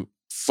rip any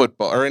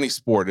football or any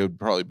sport, it would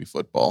probably be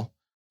football.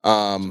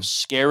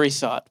 Scary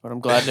thought, but I'm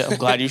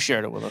glad you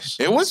shared it with us.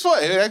 It was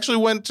fun. It actually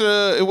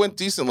went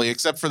decently,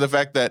 except for the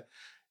fact that,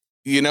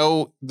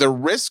 the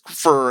risk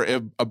for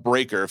a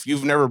breaker, if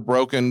you've never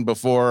broken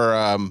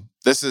before,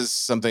 this is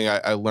something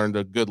I learned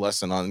a good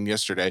lesson on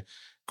yesterday.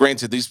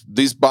 Granted,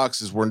 these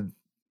boxes were,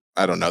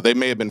 I don't know, they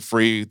may have been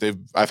free.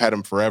 I've had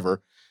them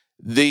forever.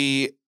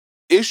 The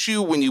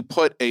issue when you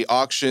put a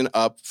auction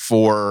up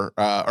for,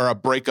 or a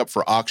break up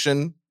for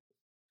auction,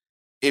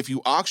 if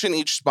you auction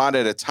each spot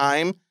at a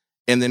time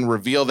and then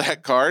reveal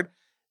that card,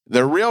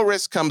 the real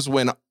risk comes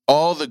when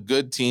all the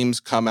good teams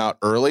come out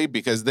early,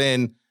 because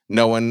then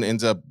no one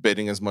ends up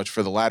bidding as much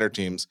for the latter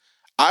teams.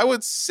 I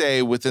would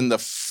say within the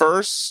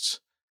first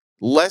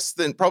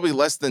probably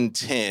less than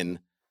 10,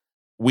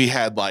 we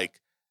had like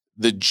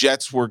the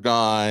Jets were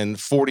gone,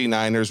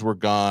 49ers were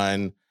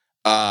gone.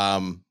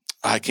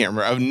 I can't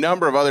remember a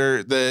number of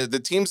other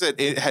the teams that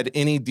it had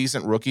any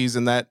decent rookies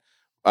in that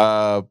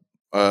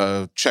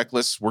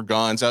checklist were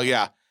gone. So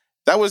yeah,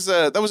 that was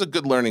a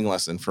good learning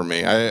lesson for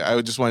me.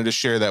 I just wanted to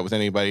share that with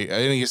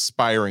any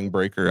aspiring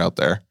breaker out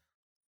there.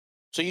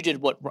 So you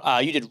did what?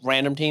 You did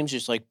random teams,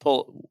 just like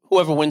pull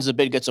whoever wins the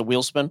bid gets a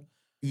wheel spin.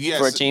 Yes,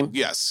 for a team.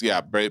 Yes, yeah,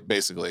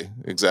 basically,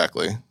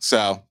 exactly.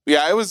 So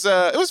yeah, it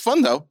was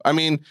fun though. I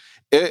mean,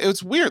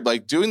 it's weird.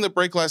 Like doing the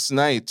break last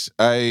night,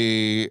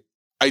 I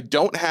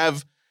don't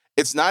have.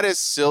 It's not as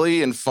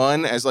silly and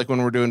fun as like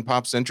when we're doing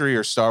Pop Century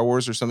or Star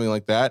Wars or something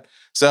like that.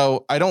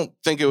 So I don't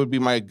think it would be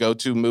my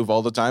go-to move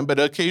all the time, but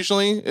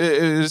occasionally it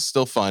is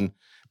still fun.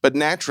 But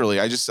naturally,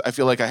 I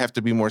feel like I have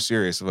to be more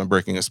serious if I'm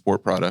breaking a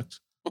sport product.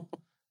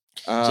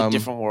 It's a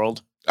different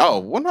world.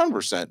 Oh,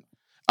 100%.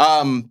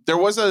 There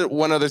was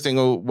one other thing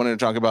I wanted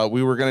to talk about.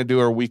 We were going to do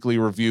our weekly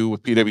review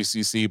with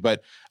PWCC,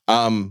 but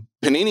Panini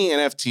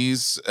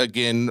NFTs,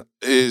 again,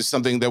 is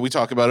something that we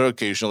talk about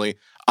occasionally.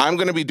 I'm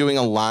going to be doing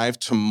a live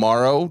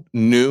tomorrow,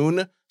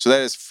 noon. So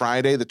that is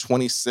Friday, the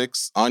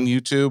 26th on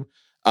YouTube.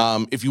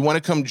 If you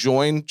want to come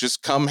join,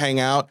 just come hang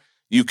out.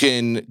 You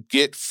can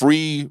get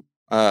free,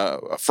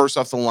 first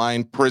off the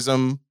line,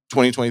 Prism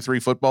 2023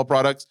 football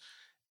products.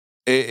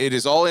 It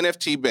is all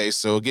NFT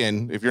based. So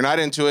again, if you're not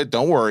into it,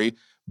 don't worry.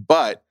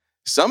 But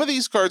some of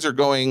these cards are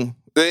going,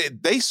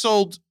 they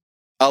sold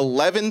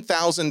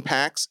 11,000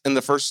 packs in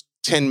the first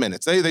 10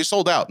 minutes. They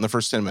sold out in the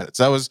first 10 minutes.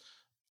 That was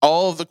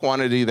all of the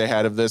quantity they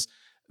had of this.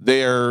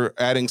 They're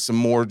adding some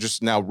more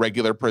just now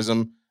regular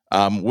Prism.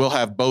 We'll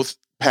have both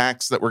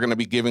packs that we're going to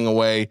be giving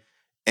away.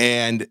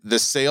 And the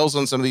sales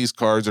on some of these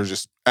cards are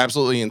just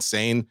absolutely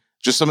insane.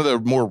 Just some of the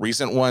more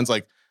recent ones,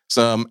 like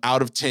some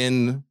out of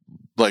 10,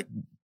 like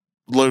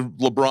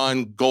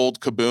LeBron Gold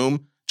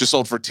Kaboom, just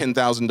sold for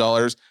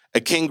 $10,000.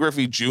 A King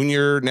Griffey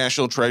Jr.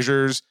 National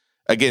Treasures.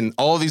 Again,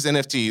 all of these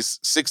NFTs,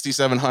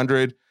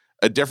 6,700.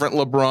 A different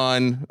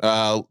LeBron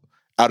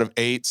out of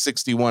 8,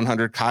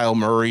 6,100. Kyle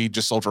Murray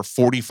just sold for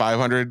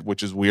 4,500,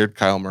 which is weird,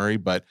 Kyle Murray.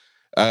 But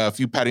a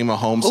few Patty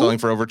Mahomes selling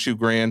for over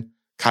 $2,000.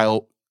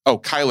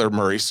 Kyler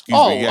Murray, excuse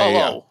me.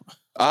 Yeah.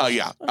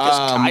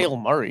 Kyle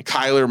Murray.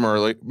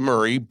 Kyler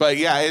Murray. But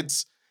yeah,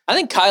 I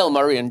think Kyle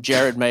Murray and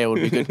Jared Mayo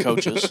would be good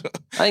coaches.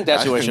 I think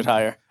that's who I should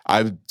hire.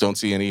 I don't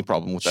see any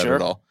problem with that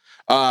at all.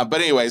 But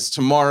anyways,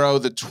 tomorrow,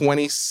 the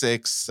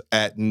 26th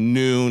at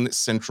noon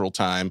Central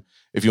Time,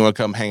 if you want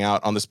to come hang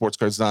out on the Sports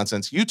Cards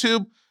Nonsense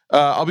YouTube,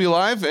 I'll be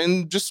live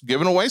and just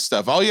giving away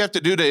stuff. All you have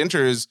to do to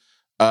enter is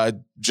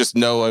just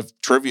know a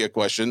trivia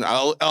question.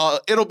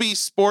 It'll be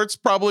sports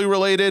probably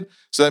related.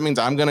 So that means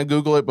I'm going to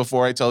Google it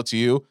before I tell it to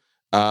you.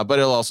 But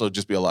it'll also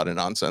just be a lot of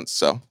nonsense.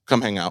 So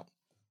come hang out.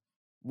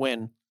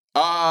 When?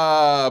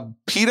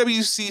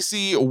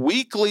 PWCC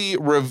weekly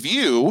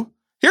review.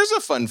 Here's a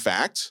fun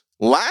fact.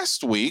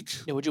 Last week,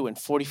 would you win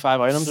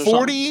 45 items or something?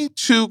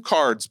 42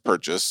 cards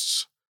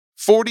purchased.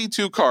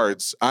 42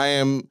 cards. I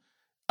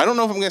don't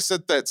know if I'm going to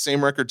set that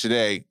same record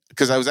today,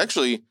 because I was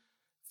actually,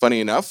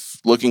 funny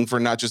enough, looking for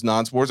not just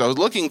non-sports. I was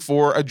looking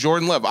for a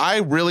Jordan Love. I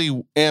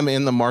really am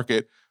in the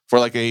market for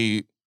like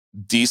a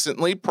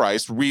decently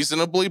priced,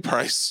 reasonably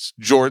priced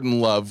Jordan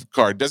Love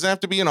card. Doesn't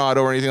have to be an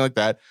auto or anything like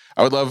that.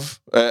 I would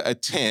love a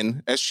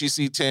 10,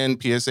 SGC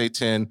 10, PSA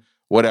 10,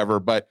 whatever.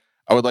 But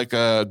I would like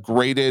a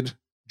graded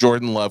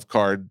Jordan Love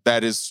card.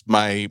 That is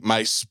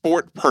my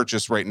sport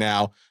purchase right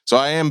now. So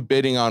I am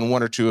bidding on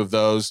one or two of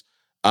those.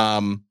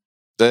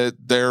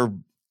 They're,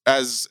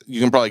 as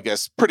you can probably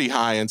guess, pretty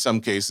high in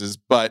some cases,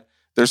 but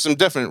there's some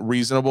definite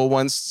reasonable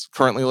ones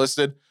currently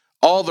listed.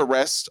 All the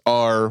rest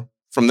are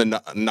from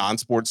the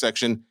non-sport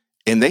section,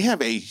 and they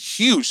have a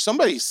huge,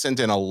 somebody sent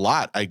in a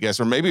lot, I guess,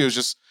 or maybe it was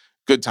just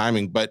good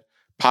timing, but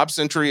Pop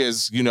Century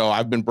is,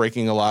 I've been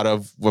breaking a lot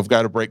of. We've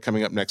got a break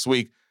coming up next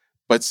week,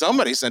 but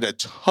somebody sent a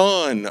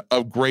ton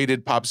of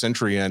graded Pop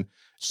Century in, and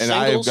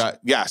Singles?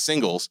 I've got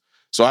singles.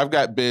 So I've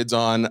got bids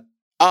on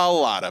a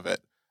lot of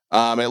it,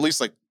 at least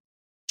like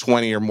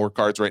 20 or more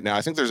cards right now.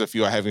 I think there's a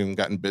few I haven't even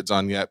gotten bids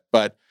on yet,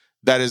 but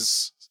that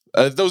is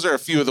those are a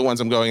few of the ones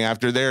I'm going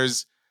after.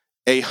 There's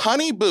a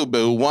Honey Boo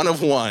Boo 1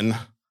 of 1.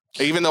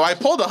 Even though I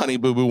pulled a Honey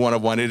Boo Boo 1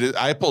 of 1,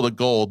 I pulled a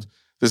gold.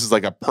 This is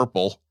like a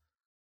purple.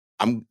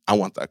 I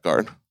want that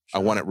card. I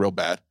want it real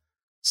bad.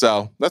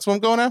 So that's what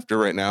I'm going after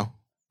right now.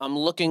 I'm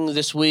looking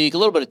this week, a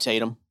little bit of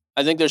Tatum.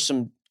 I think there's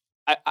some,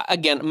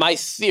 again, my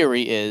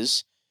theory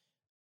is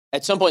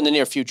at some point in the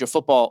near future,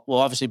 football, well,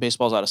 obviously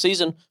baseball's out of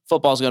season.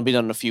 Football's going to be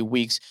done in a few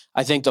weeks.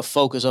 I think the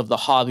focus of the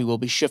hobby will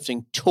be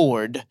shifting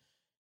toward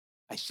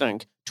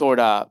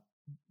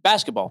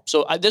basketball.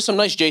 So there's some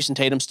nice Jason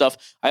Tatum stuff.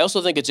 I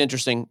also think it's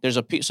interesting. There's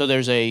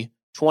a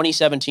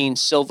 2017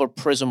 Silver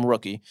Prism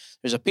rookie.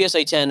 There's a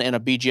PSA 10 and a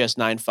BGS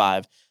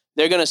 9.5.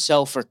 They're going to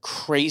sell for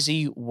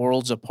crazy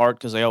worlds apart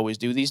because they always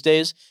do these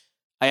days.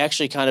 I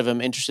actually kind of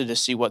am interested to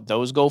see what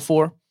those go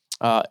for.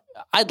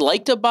 I'd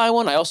like to buy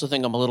one. I also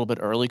think I'm a little bit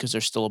early because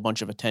there's still a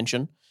bunch of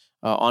attention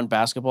on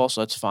basketball,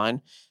 so that's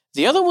fine.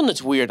 The other one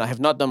that's weird, I have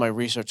not done my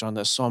research on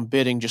this, so I'm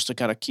bidding just to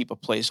kind of keep a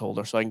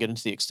placeholder so I can get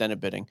into the extended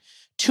bidding.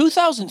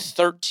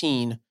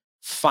 2013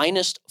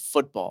 Finest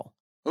Football.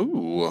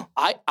 Ooh.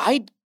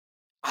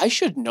 I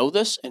should know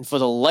this, and for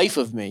the life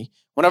of me,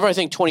 whenever I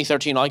think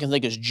 2013, all I can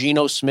think is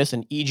Geno Smith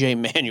and EJ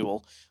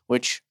Manuel,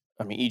 which,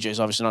 EJ's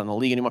obviously not in the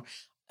league anymore.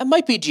 It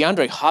might be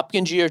DeAndre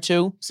Hopkins year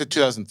too. Is it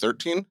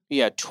 2013?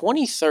 Yeah,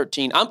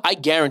 2013. I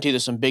guarantee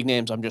there's some big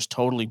names I'm just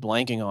totally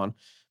blanking on.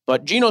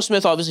 But Geno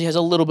Smith obviously has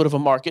a little bit of a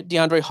market.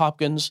 DeAndre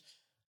Hopkins,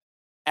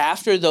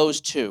 after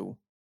those two,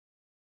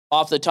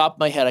 off the top of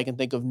my head, I can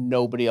think of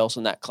nobody else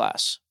in that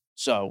class.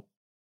 So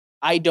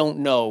I don't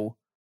know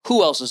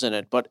who else is in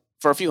it, but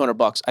for a few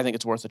 $100, I think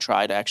it's worth a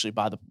try to actually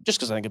buy just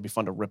because I think it'd be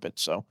fun to rip it.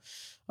 So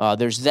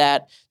there's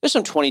that. There's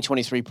some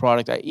 2023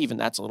 product. Even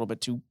that's a little bit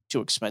too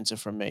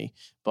expensive for me.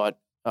 But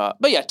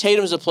yeah,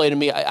 Tatum's the play to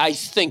me. I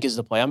think is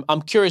the play.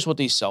 I'm curious what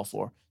these sell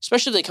for,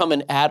 especially if they come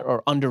in at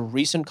or under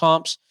recent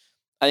comps.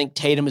 I think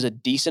Tatum is a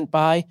decent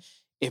buy.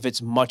 If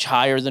it's much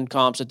higher than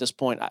comps at this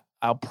point,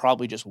 I'll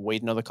probably just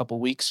wait another couple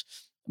weeks.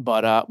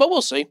 But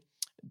we'll see.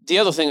 The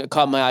other thing that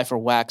caught my eye for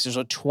wax, there's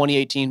a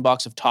 2018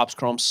 box of Topps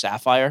Chrome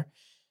Sapphire.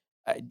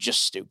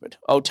 Just stupid.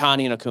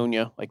 Ohtani and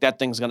Acuna. Like, that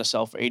thing's going to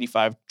sell for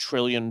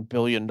 $85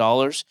 billion.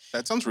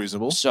 That sounds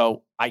reasonable.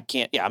 So I'm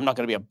not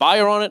going to be a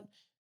buyer on it,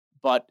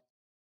 but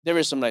there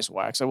is some nice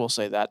wax. I will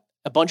say that.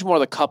 A bunch more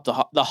of the cup,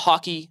 the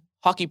hockey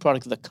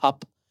product of the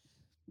cup.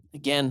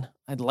 Again,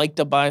 I'd like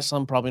to buy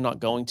some, probably not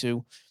going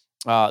to.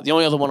 The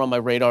only other one on my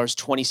radar is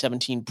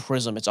 2017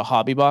 Prism. It's a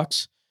hobby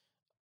box.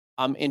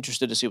 I'm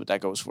interested to see what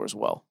that goes for as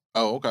well.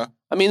 Oh, okay.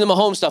 The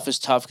Mahomes stuff is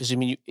tough because,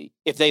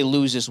 if they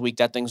lose this week,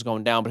 that thing's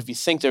going down. But if you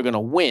think they're going to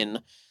win,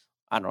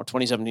 I don't know,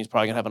 2017 is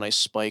probably going to have a nice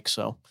spike.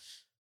 So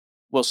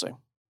we'll see.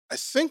 I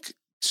think,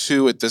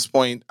 too, at this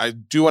point, I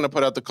do want to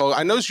put out the call.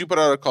 I noticed you put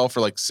out a call for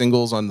like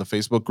singles on the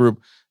Facebook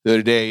group the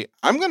other day.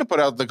 I'm going to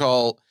put out the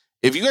call.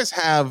 If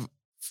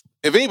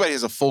anybody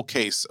has a full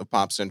case of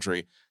Pop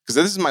Century, because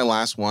this is my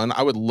last one,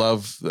 I would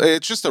love,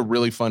 it's just a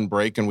really fun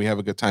break and we have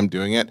a good time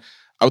doing it.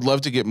 I would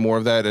love to get more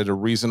of that at a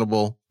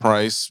reasonable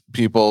price.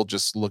 People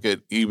just look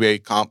at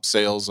eBay comp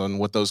sales on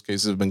what those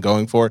cases have been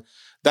going for.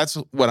 That's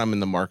what I'm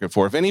in the market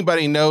for. If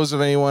anybody knows of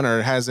anyone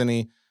or has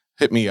any,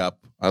 hit me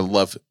up. I'd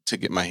love to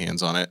get my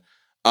hands on it.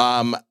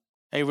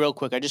 Hey, real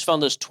quick, I just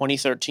found this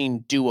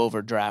 2013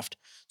 do-over draft.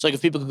 It's like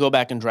if people could go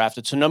back and draft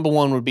it. So number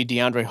one would be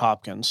DeAndre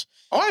Hopkins.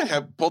 Oh, I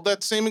have pulled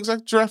that same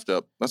exact draft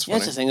up. That's funny.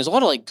 That's the thing. There's a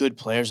lot of good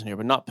players in here,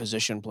 but not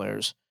position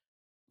players.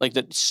 Like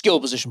the skill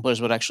position players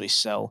would actually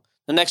sell.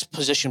 The next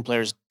position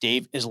player is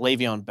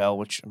Le'Veon Bell,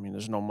 which,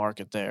 there's no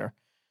market there.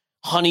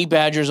 Honey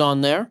Badger's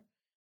on there.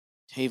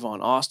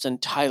 Tavon Austin,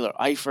 Tyler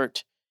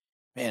Eifert.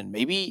 Man,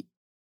 maybe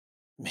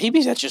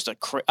that's just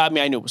I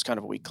knew it was kind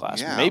of a weak class.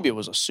 Yeah. But maybe it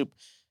was a super.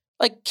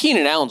 Like,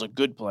 Keenan Allen's a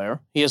good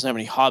player. He doesn't have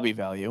any hobby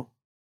value.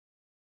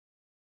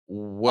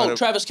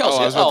 Travis Kelce.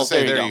 I was about to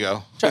say, there you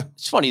go.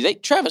 It's funny.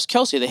 Travis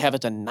Kelce, they have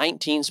at the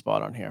 19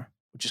 spot on here,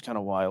 which is kind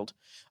of wild.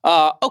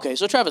 Okay,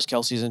 so Travis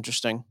Kelce is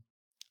interesting.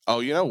 Oh,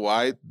 you know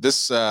why?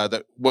 This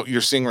what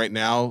you're seeing right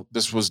now,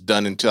 this was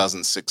done in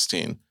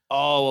 2016.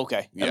 Oh,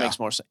 okay. That makes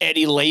more sense.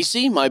 Eddie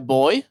Lacy, my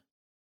boy.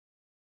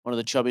 One of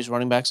the chubbiest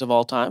running backs of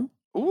all time.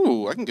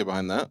 Ooh, I can get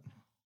behind that.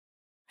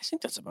 I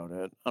think that's about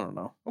it. I don't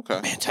know. Okay.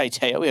 Man,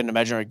 Teo, we had an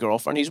imaginary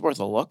girlfriend. He's worth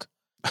a look.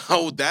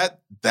 Oh, that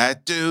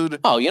dude.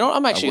 Oh,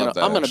 I'm actually going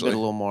to bid a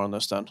little more on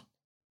this then.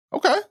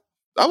 Okay.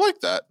 I like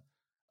that.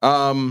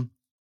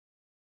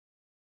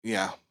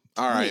 Yeah.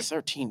 All right.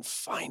 2013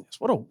 Finest.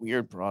 What a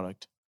weird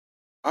product.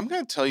 I'm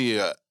going to tell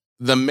you,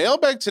 the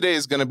mailbag today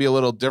is going to be a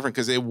little different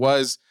because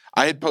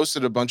I had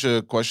posted a bunch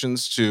of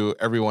questions to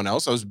everyone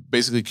else. I was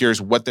basically curious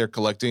what they're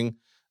collecting,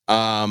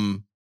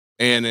 and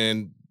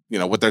then,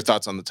 what their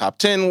thoughts on the top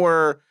 10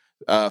 were,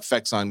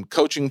 effects on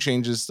coaching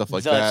changes, stuff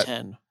like that.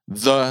 10.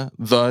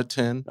 The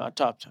 10. Not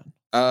top 10.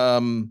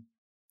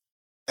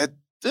 At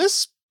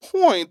this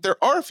point, there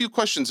are a few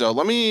questions though.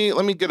 Let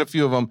me get a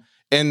few of them,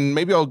 and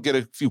maybe I'll get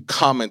a few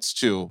comments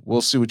too.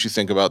 We'll see what you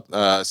think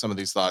about some of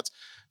these thoughts.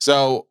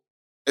 So,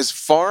 as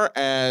far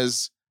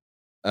as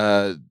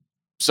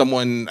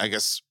someone, I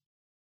guess,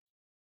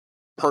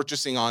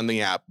 purchasing on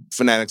the app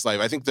Fanatics Live,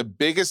 I think the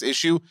biggest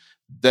issue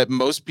that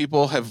most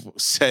people have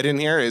said in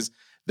here is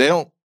they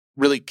don't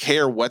really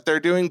care what they're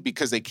doing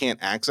because they can't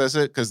access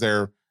it because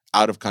they're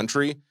out of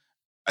country.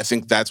 I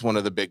think that's one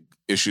of the big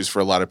issues for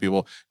a lot of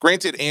people.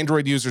 Granted,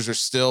 Android users are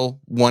still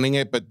wanting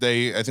it, but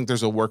I think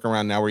there's a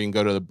workaround now where you can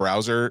go to the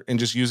browser and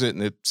just use it,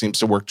 and it seems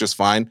to work just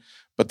fine.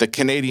 But the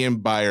Canadian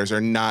buyers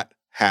are not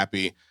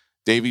happy.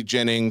 Davey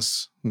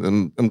Jennings,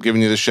 I'm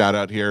giving you the shout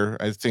out here.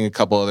 I think a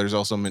couple others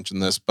also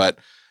mentioned this, but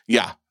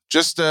yeah,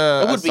 just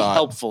it would be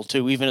helpful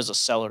too, even as a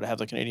seller, to have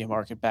the Canadian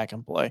market back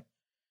in play.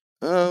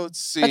 Let's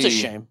see. That's a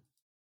shame.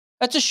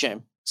 That's a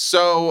shame.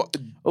 So,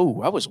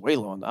 I was way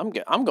low on that.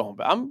 I'm going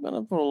back. I'm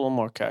gonna put a little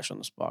more cash on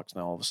this box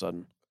now. All of a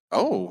sudden,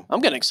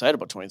 I'm getting excited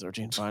about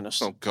 2013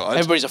 Finest. Oh God,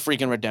 everybody's a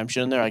freaking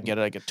redemption in there. I get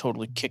it. I get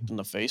totally kicked in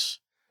the face.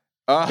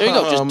 There you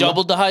go. Just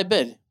doubled the high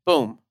bid.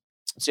 Boom.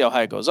 Let's see how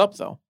high it goes up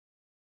though.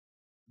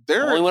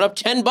 There only went up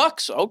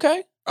 $10.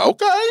 Okay.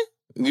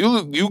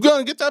 You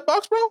gonna get that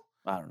box, bro?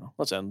 I don't know.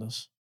 Let's end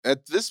this.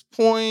 At this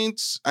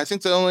point, I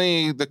think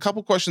the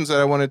couple questions that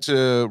I wanted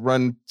to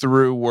run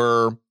through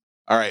were,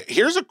 all right,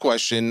 here's a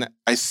question.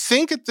 I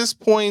think at this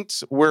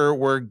point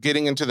we're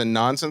getting into the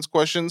nonsense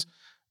questions,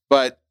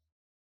 but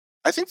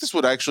I think this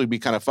would actually be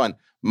kind of fun.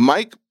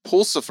 Mike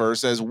Pulsifer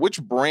says,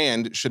 which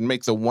brand should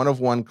make the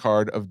 1-of-1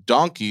 card of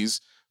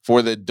donkeys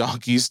for the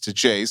donkeys to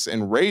chase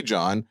and rage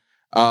on?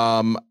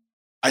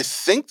 I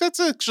think that's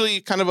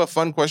actually kind of a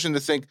fun question to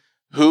think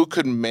who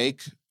could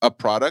make a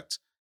product.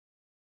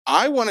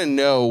 I want to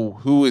know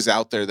who is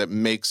out there that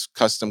makes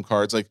custom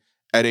cards like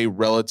at a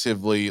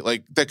relatively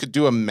that could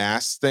do a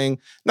mass thing,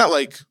 not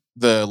like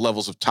the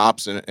levels of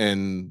Topps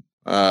and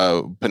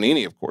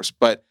Panini, of course,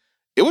 but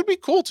it would be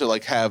cool to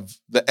have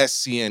the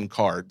SCN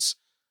cards.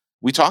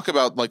 We talk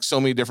about so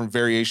many different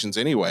variations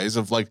anyways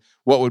of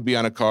what would be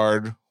on a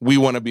card. We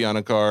want to be on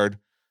a card.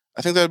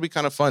 I think that would be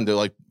kind of fun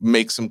to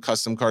make some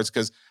custom cards,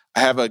 because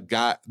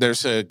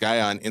there's a guy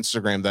on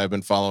Instagram that I've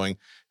been following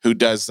who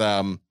does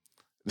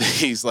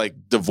these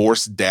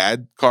divorced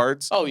dad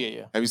cards. Oh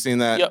yeah. Have you seen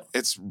that? Yep.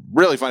 It's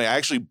really funny. I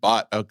actually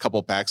bought a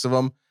couple packs of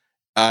them.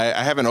 I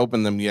haven't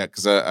opened them yet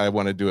because I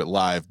want to do it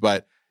live.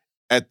 But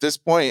at this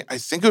point, I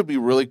think it would be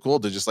really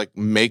cool to just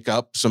make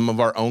up some of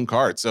our own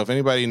cards. So if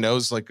anybody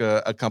knows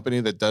a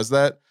company that does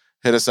that,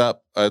 hit us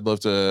up. I'd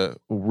love to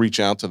reach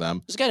out to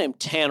them. There's a guy named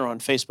Tanner on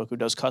Facebook who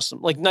does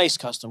custom, nice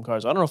custom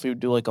cards. I don't know if he would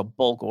do a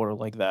bulk order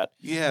like that.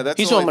 Yeah, that's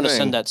he's the one I'm going to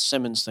send that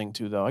Simmons thing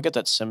to, though. I got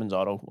that Simmons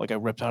auto, I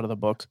ripped out of the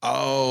book.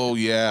 Oh,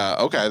 yeah.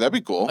 Okay, that'd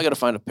be cool. I got to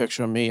find a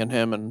picture of me and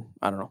him and,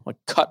 I don't know,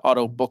 cut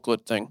auto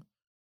booklet thing.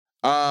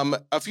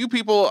 A few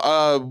people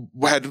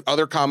had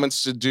other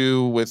comments to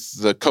do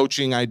with the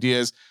coaching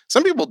ideas.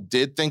 Some people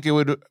did think it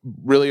would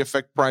really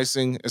affect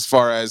pricing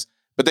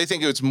but they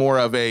think it's more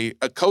of a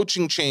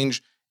coaching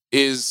change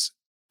is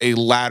a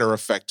ladder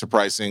effect to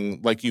pricing,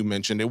 like you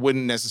mentioned. It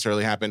wouldn't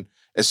necessarily happen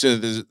as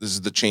soon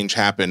as the change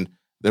happened.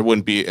 There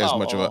wouldn't be as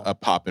much of a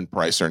pop in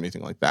price or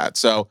anything like that.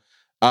 So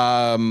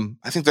I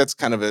think that's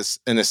kind of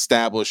an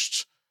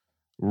established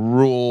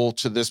rule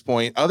to this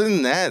point. Other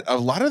than that, a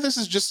lot of this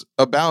is just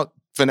about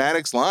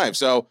Fanatics Live.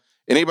 So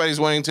anybody's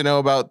wanting to know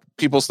about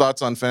people's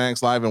thoughts on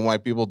Fanatics Live and why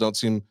people don't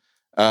seem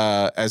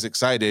as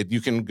excited,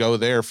 you can go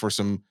there for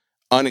some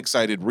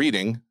unexcited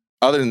reading.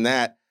 Other than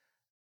that,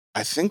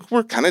 I think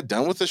we're kind of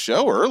done with the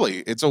show early.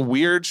 It's a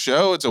weird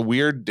show. It's a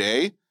weird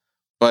day,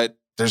 but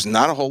there's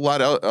not a whole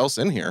lot else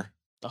in here.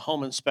 The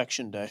home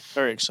inspection day.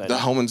 Very exciting.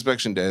 The home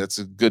inspection day. That's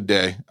a good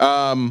day.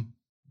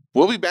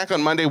 We'll be back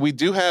on Monday. We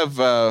do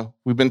have,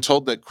 we've been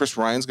told that Chris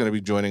Ryan's going to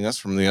be joining us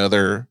from the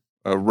other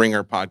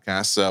Ringer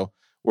podcast. So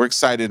we're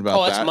excited about that.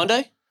 Oh, that's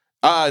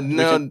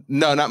Monday?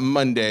 No, not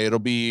Monday. It'll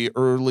be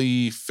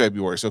early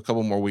February. So a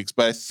couple more weeks.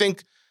 But I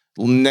think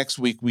next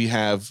week we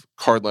have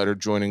Card Letter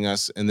joining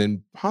us, and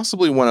then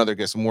possibly one other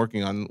guest. I'm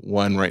working on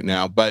one right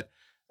now. But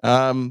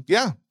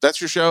yeah,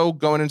 that's your show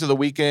going into the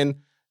weekend.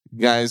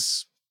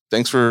 Guys,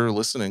 thanks for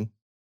listening.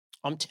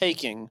 I'm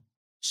taking,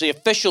 the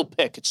official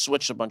pick. It's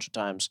switched a bunch of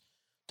times.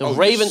 The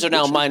Ravens are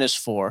now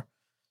 -4.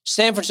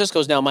 San Francisco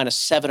is now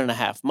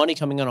 -7.5. Money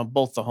coming in on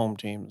both the home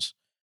teams.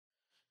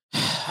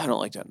 I don't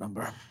like that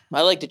number.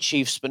 I like the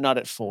Chiefs, but not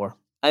at 4.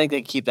 I think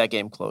they can keep that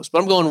game close.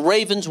 But I'm going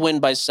Ravens win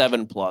by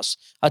 7+.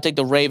 I'll take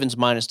the Ravens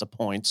minus the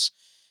points.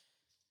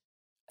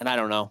 And I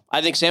don't know.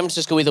 I think San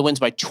Francisco either wins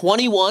by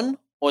 21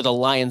 or the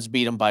Lions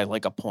beat them by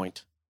a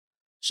point.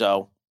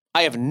 So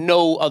I have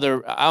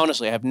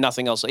honestly, I have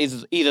nothing else.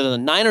 Either the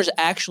Niners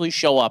actually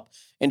show up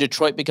and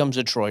Detroit becomes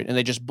Detroit and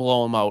they just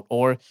blow them out,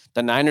 or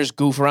the Niners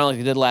goof around like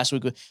they did last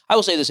week. I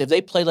will say this, if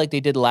they play like they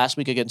did last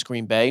week against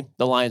Green Bay,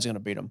 the Lions are going to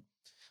beat them.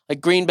 Like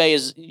Green Bay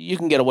you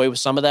can get away with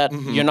some of that.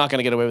 Mhm. You're not going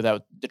to get away with that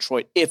with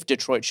Detroit if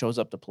Detroit shows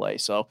up to play.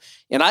 So,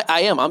 and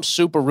I'm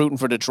super rooting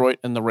for Detroit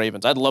and the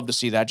Ravens. I'd love to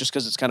see that just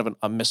because it's kind of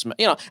a mismatch.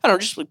 I don't know,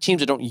 just like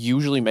teams that don't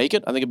usually make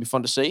it. I think it'd be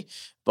fun to see,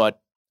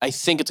 but I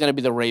think it's going to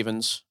be the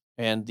Ravens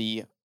and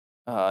the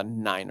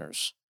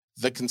Niners.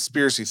 The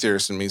conspiracy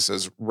theorist in me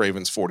says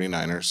Ravens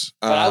 49ers.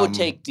 But I would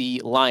take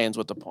the Lions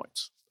with the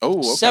points. Oh,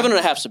 okay.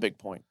 7.5 is a big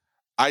point.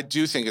 I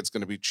do think it's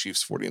going to be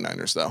Chiefs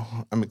 49ers, though.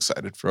 I'm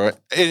excited for it.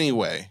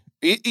 Anyway,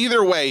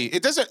 either way,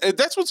 it doesn't.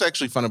 That's what's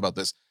actually fun about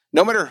this.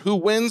 No matter who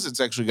wins,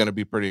 it's actually going to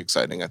be pretty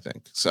exciting, I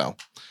think. So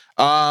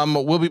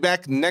we'll be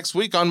back next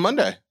week on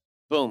Monday.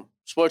 Boom.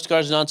 Sports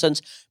Cars and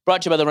Nonsense,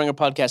 brought to you by the Ringer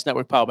Podcast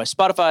Network, powered by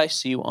Spotify.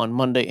 See you on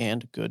Monday,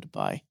 and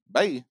goodbye.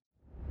 Bye.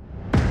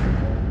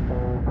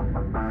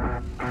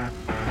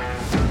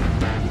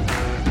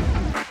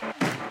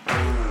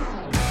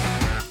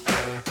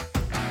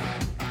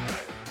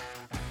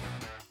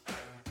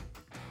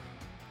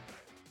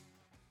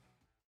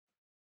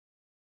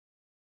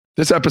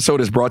 This episode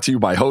is brought to you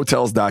by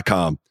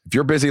Hotels.com. If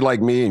you're busy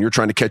like me and you're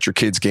trying to catch your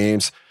kids'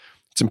 games,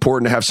 it's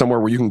important to have somewhere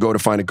where you can go to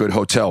find a good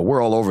hotel.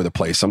 We're all over the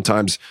place.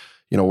 Sometimes,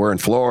 we're in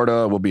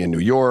Florida, we'll be in New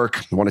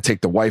York. We want to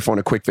take the wife on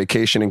a quick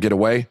vacation and get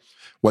away.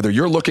 Whether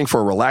you're looking for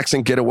a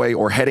relaxing getaway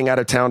or heading out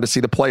of town to see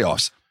the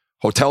playoffs,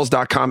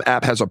 Hotels.com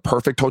app has a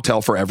perfect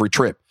hotel for every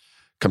trip.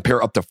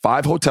 Compare up to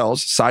 5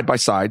 hotels side by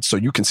side so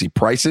you can see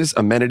prices,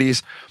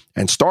 amenities,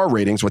 and star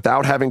ratings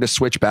without having to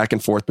switch back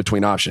and forth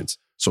between options.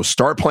 So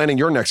start planning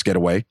your next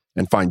getaway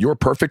and find your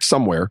perfect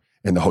somewhere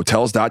in the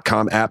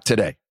Hotels.com app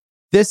today.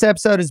 This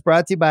episode is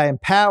brought to you by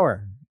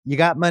Empower. You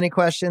got money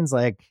questions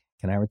like,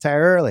 can I retire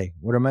early?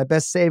 What are my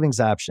best savings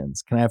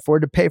options? Can I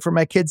afford to pay for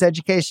my kids'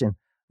 education?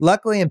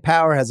 Luckily,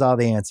 Empower has all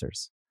the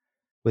answers.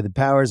 With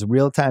Empower's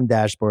real-time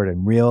dashboard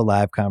and real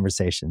live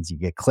conversations, you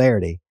get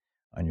clarity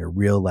on your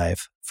real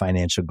life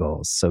financial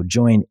goals. So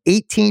join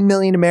 18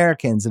 million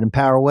Americans and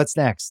empower what's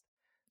next.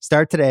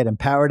 Start today at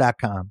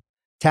empower.com.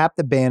 Tap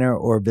the banner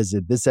or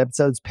visit this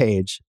episode's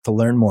page to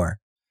learn more.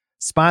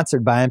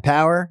 Sponsored by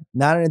Empower,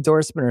 not an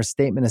endorsement or a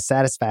statement of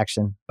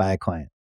satisfaction by a client.